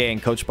Norra's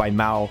gang, coached by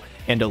Maou,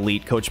 and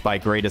Elite, coached by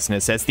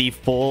Greatestness, as the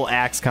full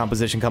axe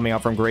composition coming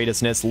out from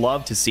Greatestness.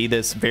 Love to see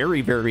this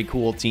very, very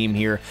cool team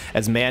here,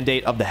 as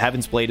Mandate of the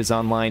Heaven's Blade is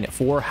online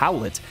for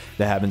Howlet,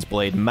 the Heaven's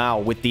Blade.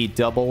 Maou with the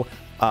double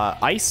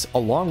ice,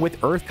 along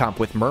with Earth comp,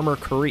 with Murmur,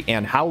 Curry,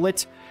 and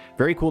Howlet.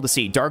 Very cool to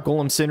see. Dark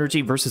Golem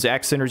synergy versus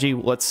Axe synergy.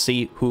 Let's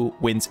see who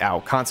wins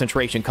out.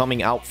 Concentration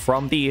coming out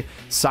from the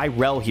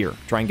Cyrell here.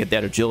 Try and get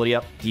that agility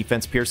up.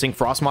 Defense piercing.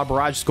 Frostmob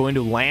Barrage is going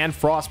to land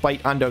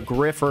Frostbite onto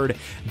Grifford.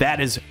 That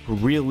is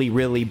really,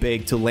 really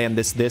big to land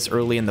this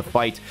early in the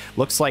fight.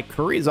 Looks like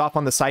Curry is off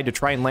on the side to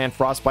try and land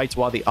Frostbites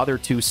while the other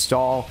two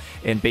stall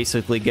and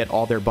basically get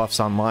all their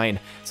buffs online.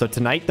 So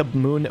tonight the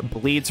moon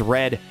bleeds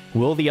red.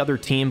 Will the other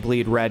team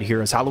bleed red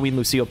here, as Halloween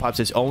Lucio pops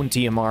his own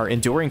TMR.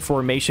 Enduring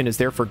Formation is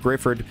there for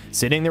Grifford,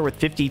 sitting there with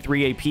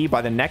 53 AP.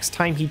 By the next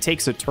time he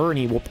takes a turn,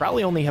 he will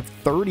probably only have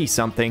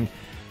 30-something,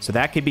 so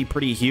that could be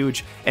pretty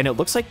huge. And it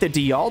looks like the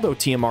Dialdo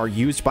TMR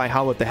used by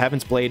Howlet the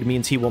Heaven's Blade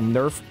means he will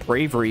nerf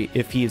Bravery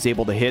if he is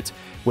able to hit,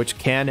 which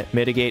can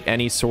mitigate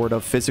any sort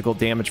of physical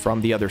damage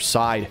from the other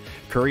side.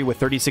 Curry with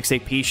 36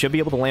 AP should be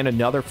able to land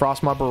another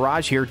Frostmob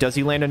Barrage here. Does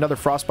he land another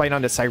Frostbite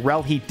onto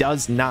Cyrell? He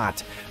does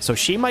not. So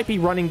she might be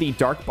running the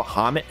Dark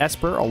Bahamut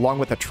Esper along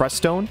with a Trust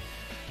Stone.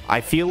 I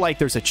feel like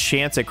there's a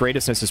chance that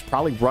Greatestness is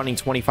probably running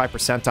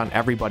 25% on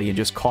everybody and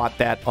just caught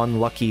that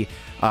unlucky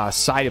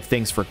side of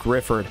things for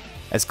Grifford.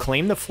 As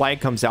Claim the Flag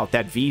comes out,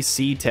 that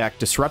VC tech,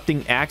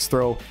 Disrupting Axe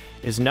Throw,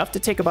 is enough to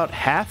take about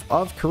half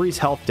of Curry's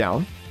health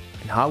down.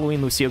 And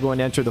Halloween Lucio going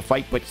to enter the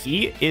fight, but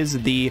he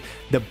is the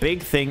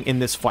big thing in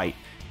this fight.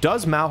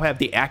 Does Maou have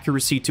the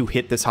accuracy to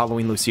hit this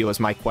Halloween Lucio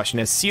is my question,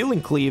 as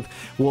Sealing Cleave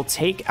will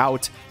take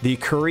out the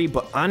Curry,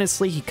 but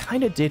honestly, he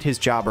kind of did his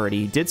job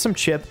already. He did some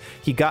chip,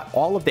 he got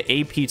all of the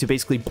AP to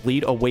basically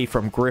bleed away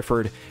from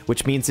Grifford,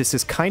 which means this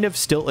is kind of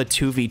still a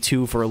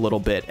 2v2 for a little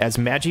bit. As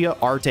Magia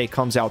Arte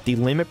comes out, the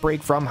limit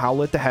break from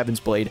Howlet the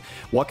Heaven's Blade,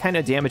 what kind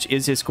of damage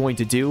is this going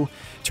to do?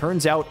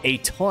 Turns out a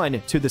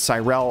ton to the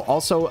Cyrell,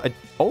 also an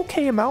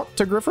okay amount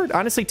to Grifford.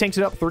 Honestly, tanks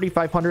it up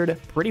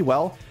 3,500 pretty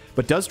well,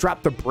 but does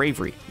drop the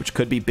Bravery, which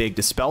could be big.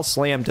 Dispel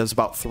Slam does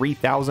about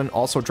 3,000,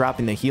 also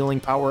dropping the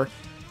healing power,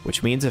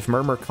 which means if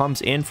Murmur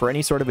comes in for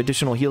any sort of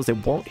additional heals, they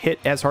won't hit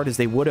as hard as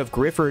they would have.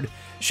 Grifford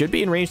should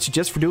be in range to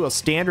just do a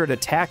standard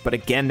attack, but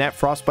again, that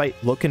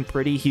Frostbite looking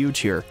pretty huge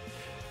here.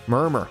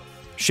 Murmur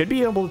should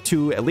be able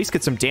to at least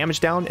get some damage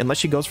down, unless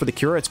she goes for the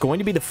Cura. It's going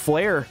to be the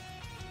Flare.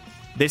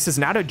 This is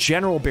not a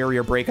general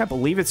barrier break. I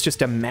believe it's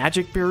just a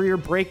magic barrier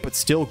break, but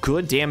still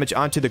good damage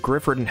onto the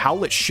Grifford, and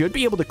Howlet should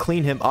be able to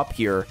clean him up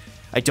here.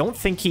 I don't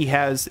think he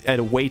has a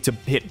way to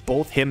hit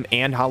both him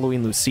and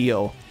Halloween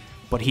Lucio,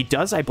 but he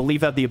does, I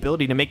believe, have the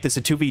ability to make this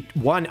a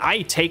 2v1.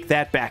 I take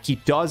that back. He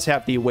does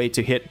have the way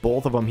to hit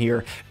both of them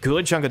here.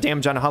 Good chunk of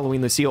damage on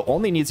Halloween Lucio.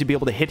 Only needs to be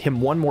able to hit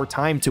him one more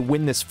time to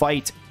win this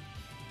fight.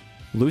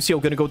 Lucio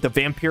going to go with the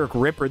Vampiric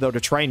Ripper, though,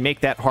 to try and make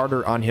that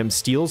harder on him.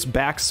 Steals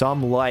back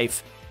some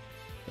life.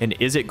 And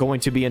is it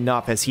going to be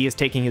enough, as he is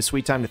taking his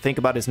sweet time to think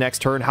about his next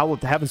turn? Howlet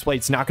the Heaven's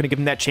Blade's not going to give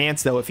him that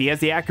chance, though. If he has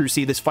the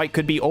accuracy, this fight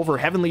could be over.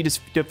 Heavenly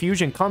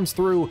Diffusion comes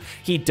through.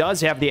 He does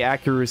have the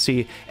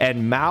accuracy,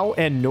 and Maou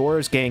and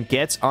Norra's gang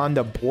gets on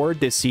the board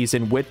this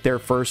season with their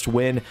first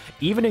win,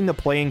 evening the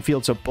playing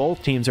field, so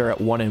both teams are at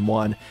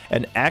 1-1.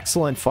 An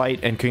excellent fight,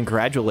 and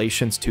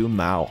congratulations to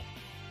Maou.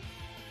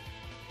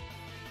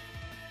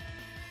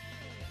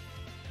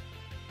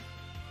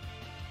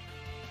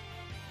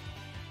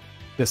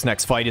 This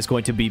next fight is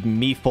going to be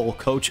Meefle,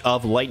 coach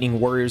of Lightning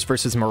Warriors,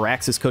 versus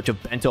Maraxus, coach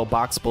of Bento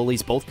Box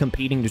Bullies, both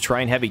competing to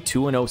try and have a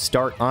 2-0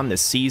 start on the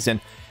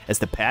season, as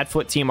the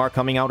Padfoot team are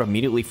coming out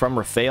immediately from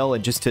Raphael.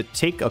 And just to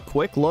take a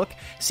quick look,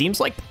 seems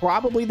like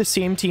probably the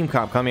same team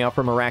comp coming out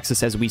from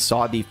Maraxus as we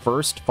saw the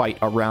first fight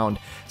around.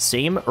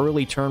 Same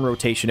early turn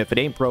rotation. If it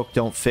ain't broke,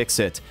 don't fix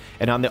it.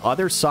 And on the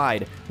other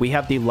side, we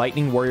have the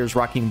Lightning Warriors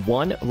rocking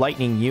one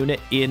Lightning unit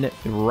in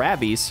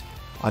Ravies,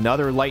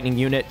 another Lightning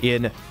unit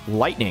in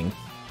Lightning,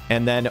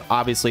 and then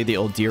obviously the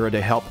Eldira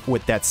to help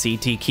with that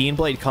CT.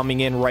 Keenblade coming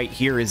in right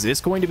here. Is this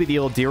going to be the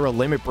Eldira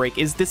limit break?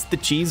 Is this the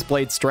Cheese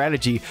Blade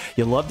strategy?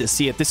 You love to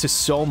see it. This is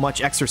so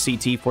much extra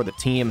CT for the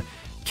team.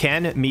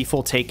 Can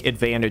Meefle take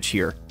advantage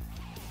here?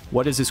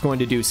 What is this going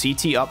to do?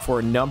 CT up for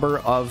a number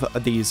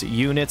of these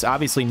units.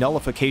 Obviously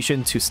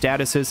nullification to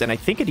statuses, and I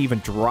think it even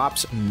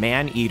drops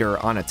Man-Eater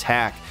on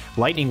attack.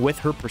 Lightning with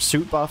her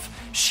pursuit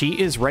buff. She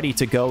is ready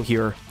to go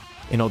here.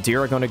 And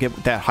Eldira going to get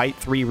that height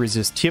 3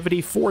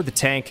 resistivity for the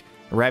tank.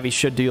 Ravi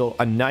should do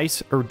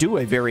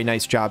a very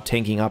nice job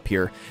tanking up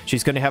here.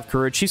 She's going to have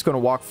courage. She's going to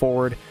walk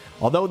forward.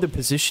 Although the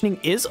positioning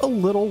is a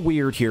little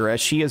weird here,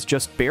 as she is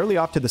just barely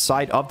off to the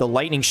side of the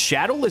Lightning.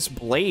 Shadowless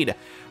Blade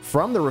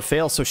from the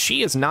Raphael, so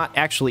she is not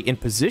actually in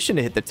position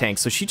to hit the tank,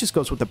 so she just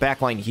goes with the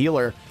backline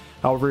healer.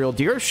 However,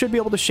 Eldira should be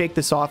able to shake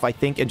this off, I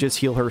think, and just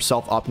heal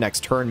herself up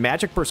next turn.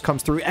 Magic Burst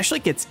comes through,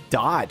 actually gets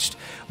dodged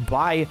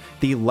by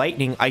the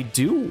Lightning. I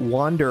do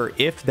wonder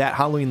if that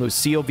Halloween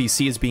Lucio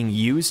VC is being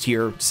used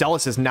here.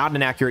 Celis is not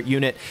an accurate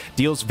unit.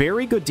 Deals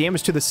very good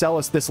damage to the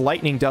Celis, this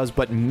Lightning does,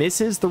 but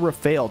misses the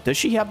Raphael. Does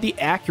she have the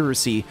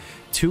accuracy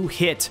to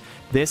hit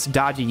this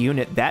dodgy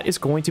unit? That is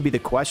going to be the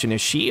question, as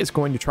she is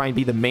going to try and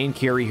be the main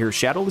carry here.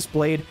 Shadowless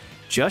Blade,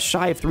 just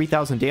shy of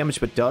 3,000 damage,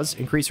 but does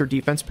increase her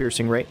defense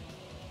piercing rate.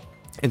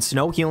 And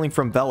Snow Healing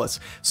from Velis.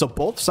 So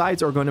both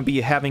sides are going to be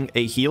having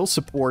a heal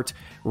support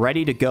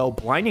ready to go.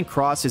 Blinding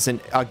Cross is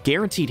a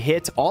guaranteed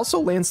hit. Also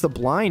lands the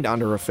blind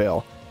onto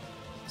Raphael.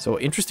 So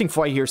interesting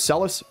fight here.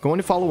 Celis going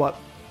to follow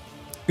up.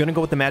 Going to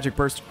go with the Magic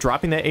Burst.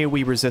 Dropping that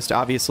AoE resist,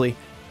 obviously.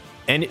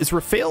 And is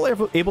Raphael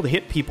able to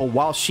hit people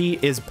while she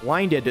is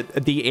blinded?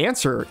 The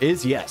answer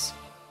is yes.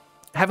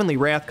 Heavenly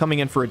Wrath coming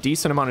in for a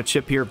decent amount of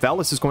chip here.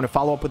 Velis is going to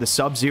follow up with a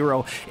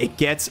Sub-Zero. It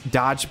gets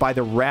dodged by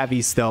the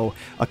Ravies, though.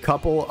 A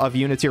couple of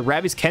units here.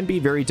 Ravies can be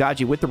very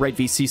dodgy with the right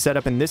VC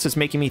setup, and this is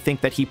making me think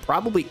that he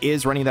probably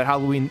is running that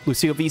Halloween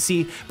Lucio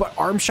VC, but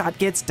Arm Shot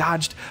gets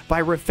dodged by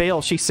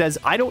Raphael. She says,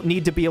 I don't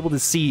need to be able to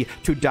see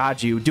to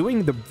dodge you.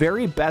 Doing the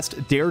very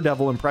best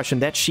Daredevil impression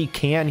that she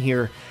can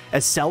here,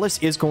 as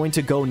Celis is going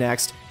to go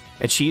next,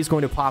 and she is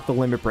going to pop the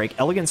Limit Break.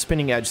 Elegant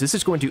Spinning Edge. This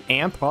is going to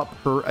amp up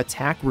her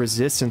attack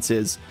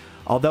resistances.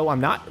 Although I'm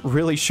not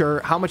really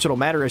sure how much it'll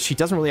matter, as she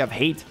doesn't really have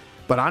hate.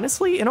 But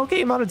honestly, an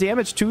okay amount of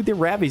damage to the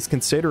Ravies,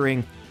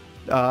 considering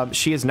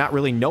she is not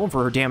really known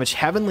for her damage.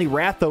 Heavenly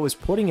Wrath, though, is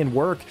putting in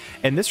work.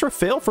 And this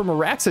Raphael from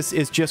Maraxus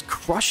is just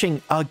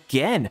crushing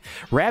again.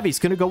 Ravi's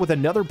going to go with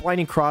another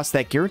Blinding Cross.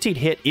 That guaranteed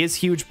hit is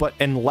huge, but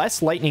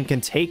unless Lightning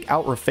can take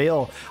out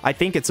Raphael, I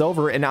think it's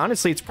over. And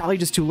honestly, it's probably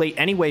just too late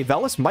anyway.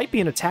 Velis might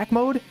be in attack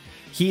mode.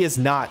 He is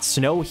not.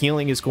 Snow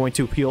Healing is going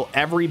to heal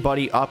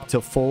everybody up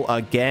to full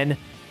again.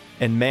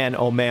 And man,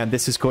 oh man,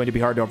 this is going to be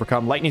hard to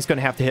overcome. Lightning's going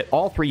to have to hit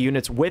all 3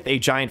 units with a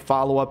giant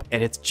follow-up,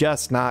 and it's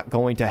just not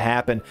going to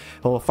happen.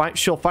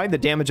 She'll find the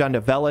damage onto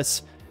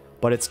Velis,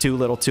 but it's too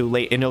little too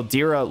late. And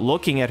Ildira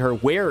looking at her,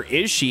 where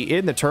is she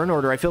in the turn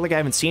order? I feel like I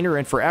haven't seen her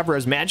in forever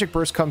as Magic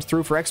Burst comes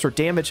through for extra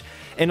damage.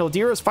 And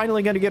Ildira is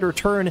finally going to get her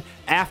turn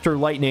after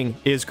Lightning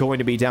is going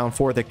to be down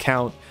for the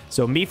count.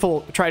 So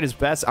Meefle tried his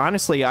best.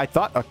 Honestly, I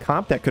thought a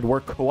comp that could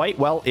work quite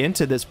well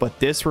into this, but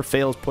this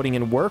Rafael's putting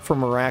in work for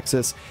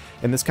Maraxus.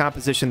 And this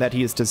composition that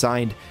he has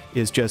designed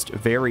is just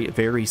very,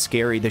 very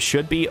scary. This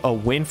should be a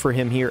win for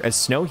him here as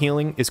Snow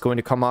Healing is going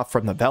to come off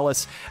from the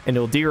Velis, and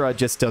Ildira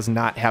just does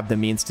not have the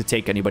means to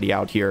take anybody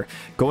out here.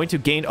 Going to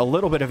gain a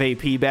little bit of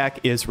AP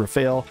back is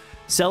Rafael.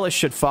 Celis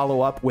should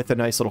follow up with a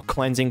nice little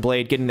Cleansing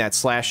Blade, getting that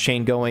slash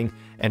chain going,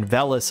 and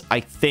Velis,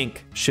 I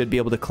think, should be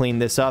able to clean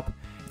this up.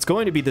 It's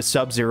going to be the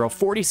Sub-Zero,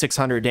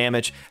 4,600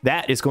 damage.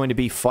 That is going to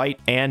be fight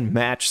and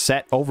match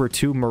set over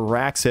to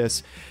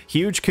Maraxus.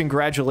 Huge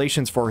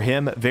congratulations for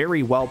him.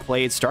 Very well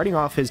played. Starting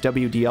off his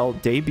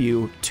WDL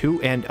debut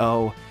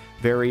 2-0.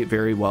 Very,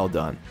 very well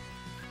done.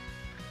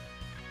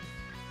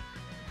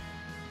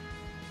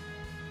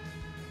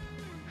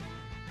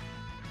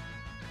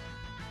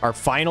 Our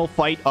final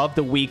fight of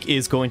the week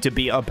is going to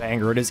be a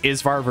banger. It is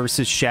Isvar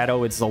versus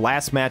Shadow. It's the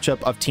last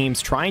matchup of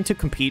teams trying to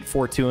compete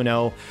for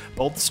 2-0.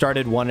 Both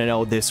started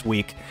 1-0 this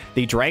week.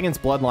 The Dragon's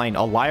Bloodline,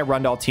 Alaya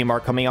Rundal team are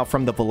coming out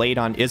from the Blade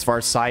on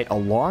Isvar's side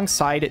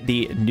alongside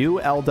the new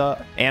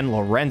Oelde and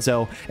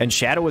Lorenzo. And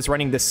Shadow is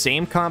running the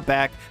same comp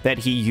back that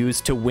he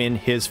used to win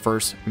his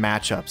first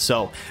matchup.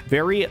 So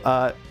very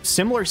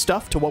similar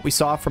stuff to what we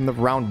saw from the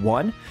round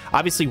 1.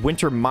 Obviously,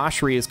 Winter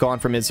Mashri is gone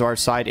from Isvar's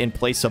side in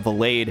place of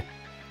Blade.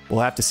 We'll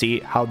have to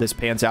see how this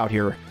pans out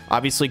here.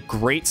 Obviously,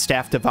 great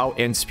Staff Devout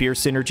and Spear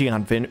synergy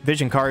on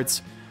Vision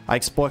cards. I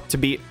expect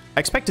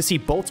to see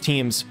both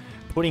teams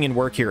putting in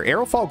work here.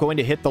 Arrowfall going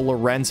to hit the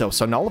Lorenzo,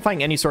 so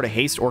nullifying any sort of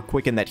haste or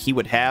quicken that he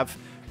would have.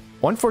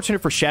 Unfortunate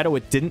for Shadow,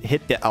 it didn't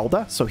hit the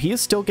Oelde, so he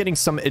is still getting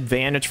some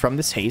advantage from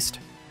this haste.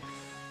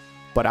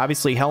 But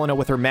obviously, Helena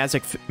with her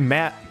massive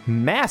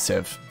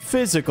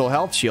physical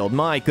health shield,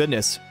 my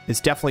goodness,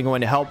 is definitely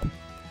going to help.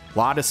 A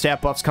lot of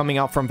stat buffs coming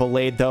out from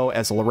Blade, though,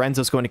 as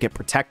Lorenzo's going to get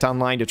Protect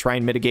online to try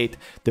and mitigate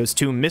those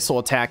 2 missile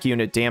attack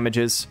unit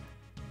damages.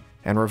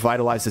 And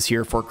Revitalizes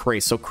here for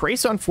Krace. So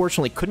Krace,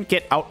 unfortunately, couldn't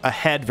get out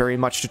ahead very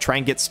much to try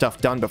and get stuff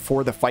done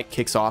before the fight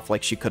kicks off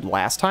like she could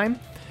last time.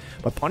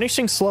 But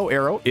Punishing Slow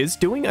Arrow is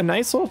doing a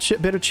nice little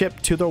bit of chip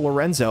to the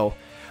Lorenzo.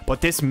 But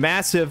this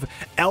massive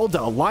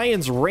Oelde,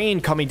 Lion's Reign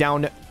coming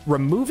down,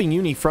 removing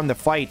Uni from the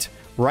fight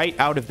right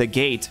out of the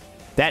gate.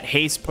 That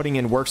haste putting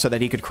in work so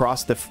that he could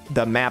cross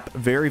the map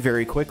very,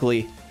 very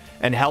quickly.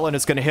 And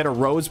Helena's going to hit a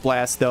Rose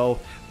Blast, though.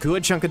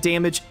 Good chunk of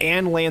damage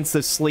and lands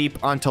the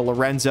sleep onto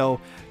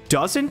Lorenzo.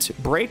 Doesn't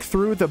break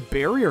through the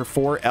barrier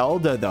for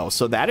Oelde, though.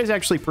 So that is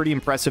actually pretty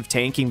impressive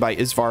tanking by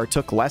Isvar.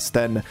 Took less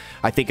than,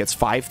 I think it's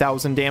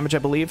 5,000 damage, I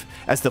believe.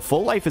 As the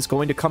full life is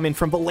going to come in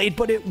from Blade,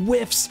 but it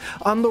whiffs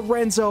on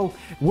Lorenzo.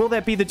 Will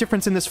that be the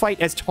difference in this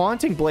fight? As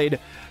Taunting Blade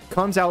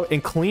comes out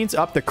and cleans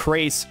up the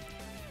Krace.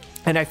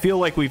 And I feel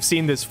like we've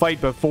seen this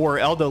fight before.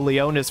 Oelde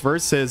Leonis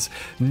versus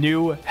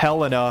new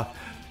Helena.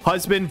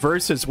 Husband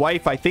versus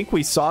wife. I think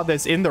we saw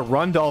this in the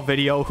Rundal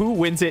video. Who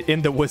wins it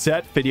in the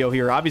Wezette video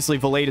here? Obviously,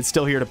 Blade is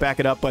still here to back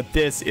it up, but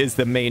this is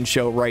the main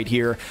show right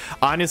here.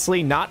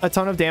 Honestly, not a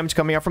ton of damage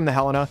coming out from the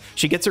Helena.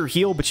 She gets her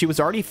heal, but she was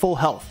already full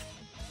health.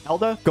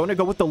 Oelde going to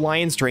go with the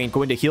Lion's Drain,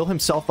 going to heal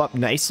himself up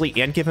nicely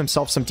and give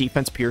himself some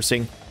defense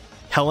piercing.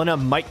 Helena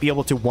might be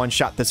able to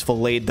one-shot this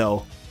Blade,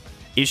 though.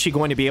 Is she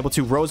going to be able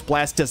to? Rose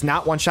Blast does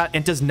not one-shot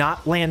and does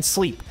not land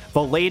sleep.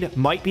 Blade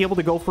might be able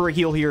to go for a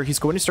heal here. He's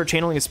going to start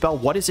channeling a spell.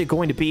 What is it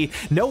going to be?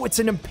 No, it's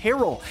an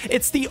Imperil.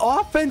 It's the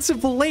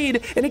offensive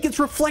Blade, and it gets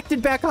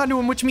reflected back onto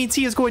him, which means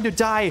he is going to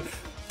die.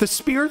 The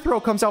Spear Throw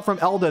comes out from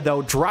Oelde,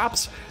 though,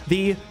 drops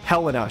the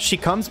Helena. She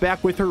comes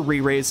back with her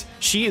re-raise.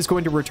 She is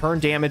going to return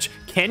damage.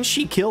 Can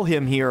she kill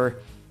him here?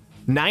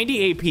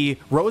 90 AP,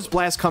 Rose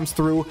Blast comes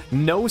through,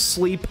 no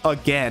sleep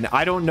again.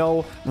 I don't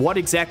know what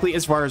exactly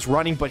Isvar is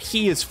running, but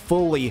he is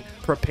fully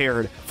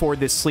prepared for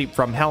this sleep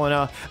from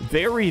Helena.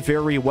 Very,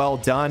 very well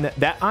done.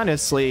 That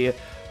honestly,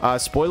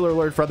 spoiler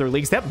alert for other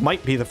leagues, that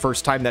might be the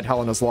first time that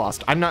Helena's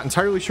lost. I'm not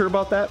entirely sure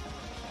about that,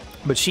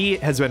 but she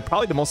has been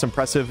probably the most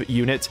impressive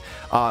unit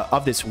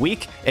of this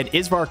week. And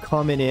Isvar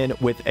coming in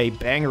with a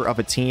banger of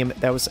a team.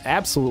 That was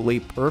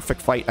absolutely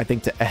perfect fight, I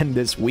think, to end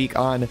this week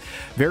on.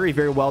 Very,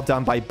 very well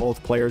done by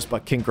both players.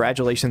 But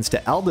congratulations to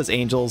Elda's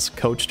Angels,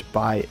 coached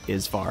by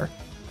Isvar.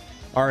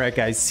 All right,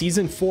 guys,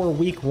 Season 4,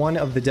 Week 1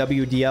 of the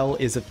WDL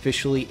is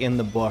officially in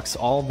the books.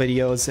 All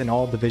videos and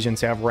all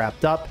divisions have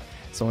wrapped up.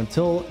 So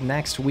until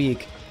next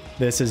week,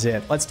 this is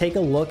it. Let's take a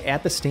look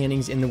at the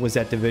standings in the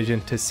Wezette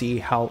division to see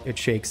how it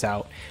shakes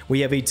out.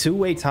 We have a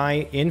two-way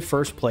tie in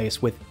first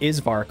place with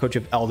Isvar, coach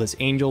of Elda's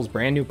Angels,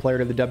 brand new player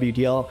to the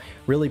WDL,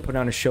 really put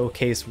on a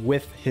showcase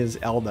with his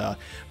Oelde.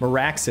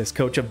 Maraxus,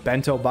 coach of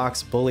Bento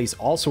Box Bullies,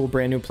 also a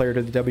brand new player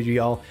to the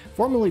WDL,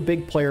 formerly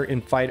big player in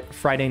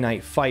Friday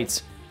Night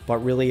Fights. but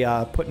really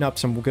putting up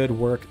some good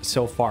work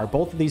so far.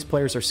 Both of these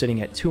players are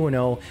sitting at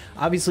 2-0.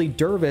 Obviously,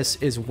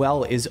 Dervis as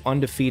well is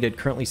undefeated,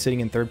 currently sitting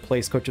in 3rd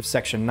place, coach of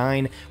Section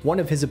 9. One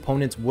of his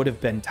opponents would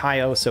have been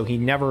Tayo, so he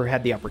never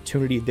had the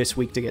opportunity this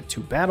week to get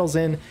 2 battles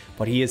in,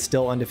 but he is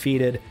still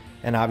undefeated,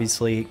 and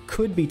obviously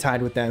could be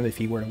tied with them if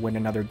he were to win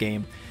another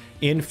game.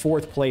 In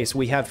 4th place,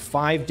 we have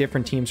 5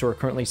 different teams who are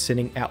currently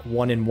sitting at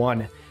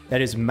 1-1. That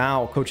is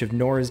Maou, coach of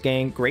Norra's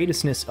gang,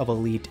 Greatestness of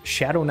Elite,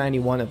 Shadow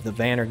 91 of the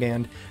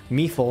Vanargand,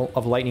 Meefle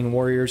of Lightning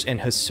Warriors, and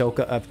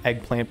Hisoka of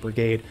Eggplant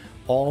Brigade.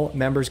 All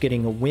members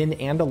getting a win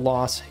and a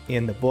loss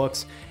in the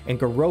books. And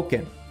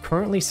Garouken,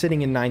 currently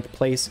sitting in 9th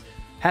place,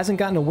 hasn't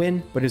gotten a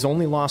win, but has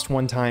only lost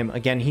 1 time.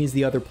 Again, he's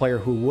the other player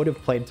who would have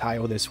played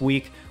Tayo this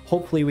week.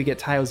 Hopefully we get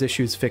Tayo's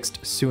issues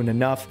fixed soon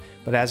enough,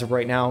 but as of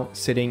right now,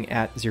 sitting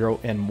at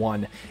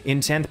 0-1. In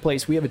 10th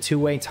place, we have a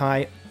 2-way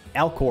tie.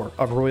 Alkor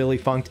of Royally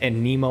Funked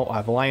and Nemo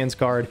of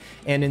Lionsguard,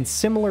 and in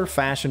similar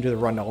fashion to the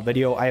Rundle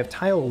video, I have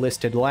Tayo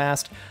listed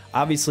last.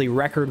 Obviously,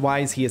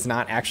 record-wise, he is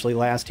not actually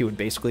last. He would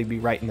basically be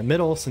right in the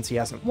middle since he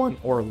hasn't won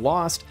or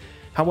lost.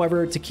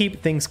 However, to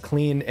keep things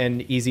clean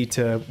and easy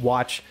to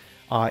watch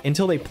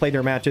until they play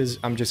their matches,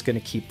 I'm just going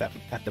to keep them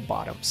at the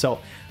bottom. So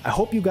I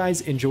hope you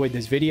guys enjoyed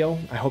this video.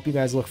 I hope you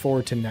guys look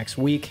forward to next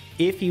week.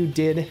 If you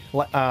did,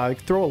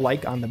 throw a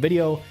like on the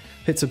video,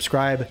 hit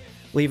subscribe,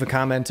 leave a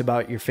comment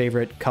about your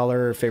favorite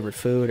color, favorite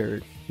food,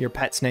 or your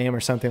pet's name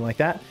or something like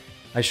that.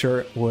 I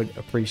sure would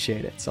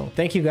appreciate it. So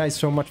thank you guys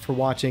so much for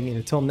watching, and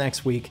until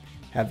next week,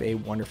 have a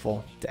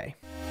wonderful day.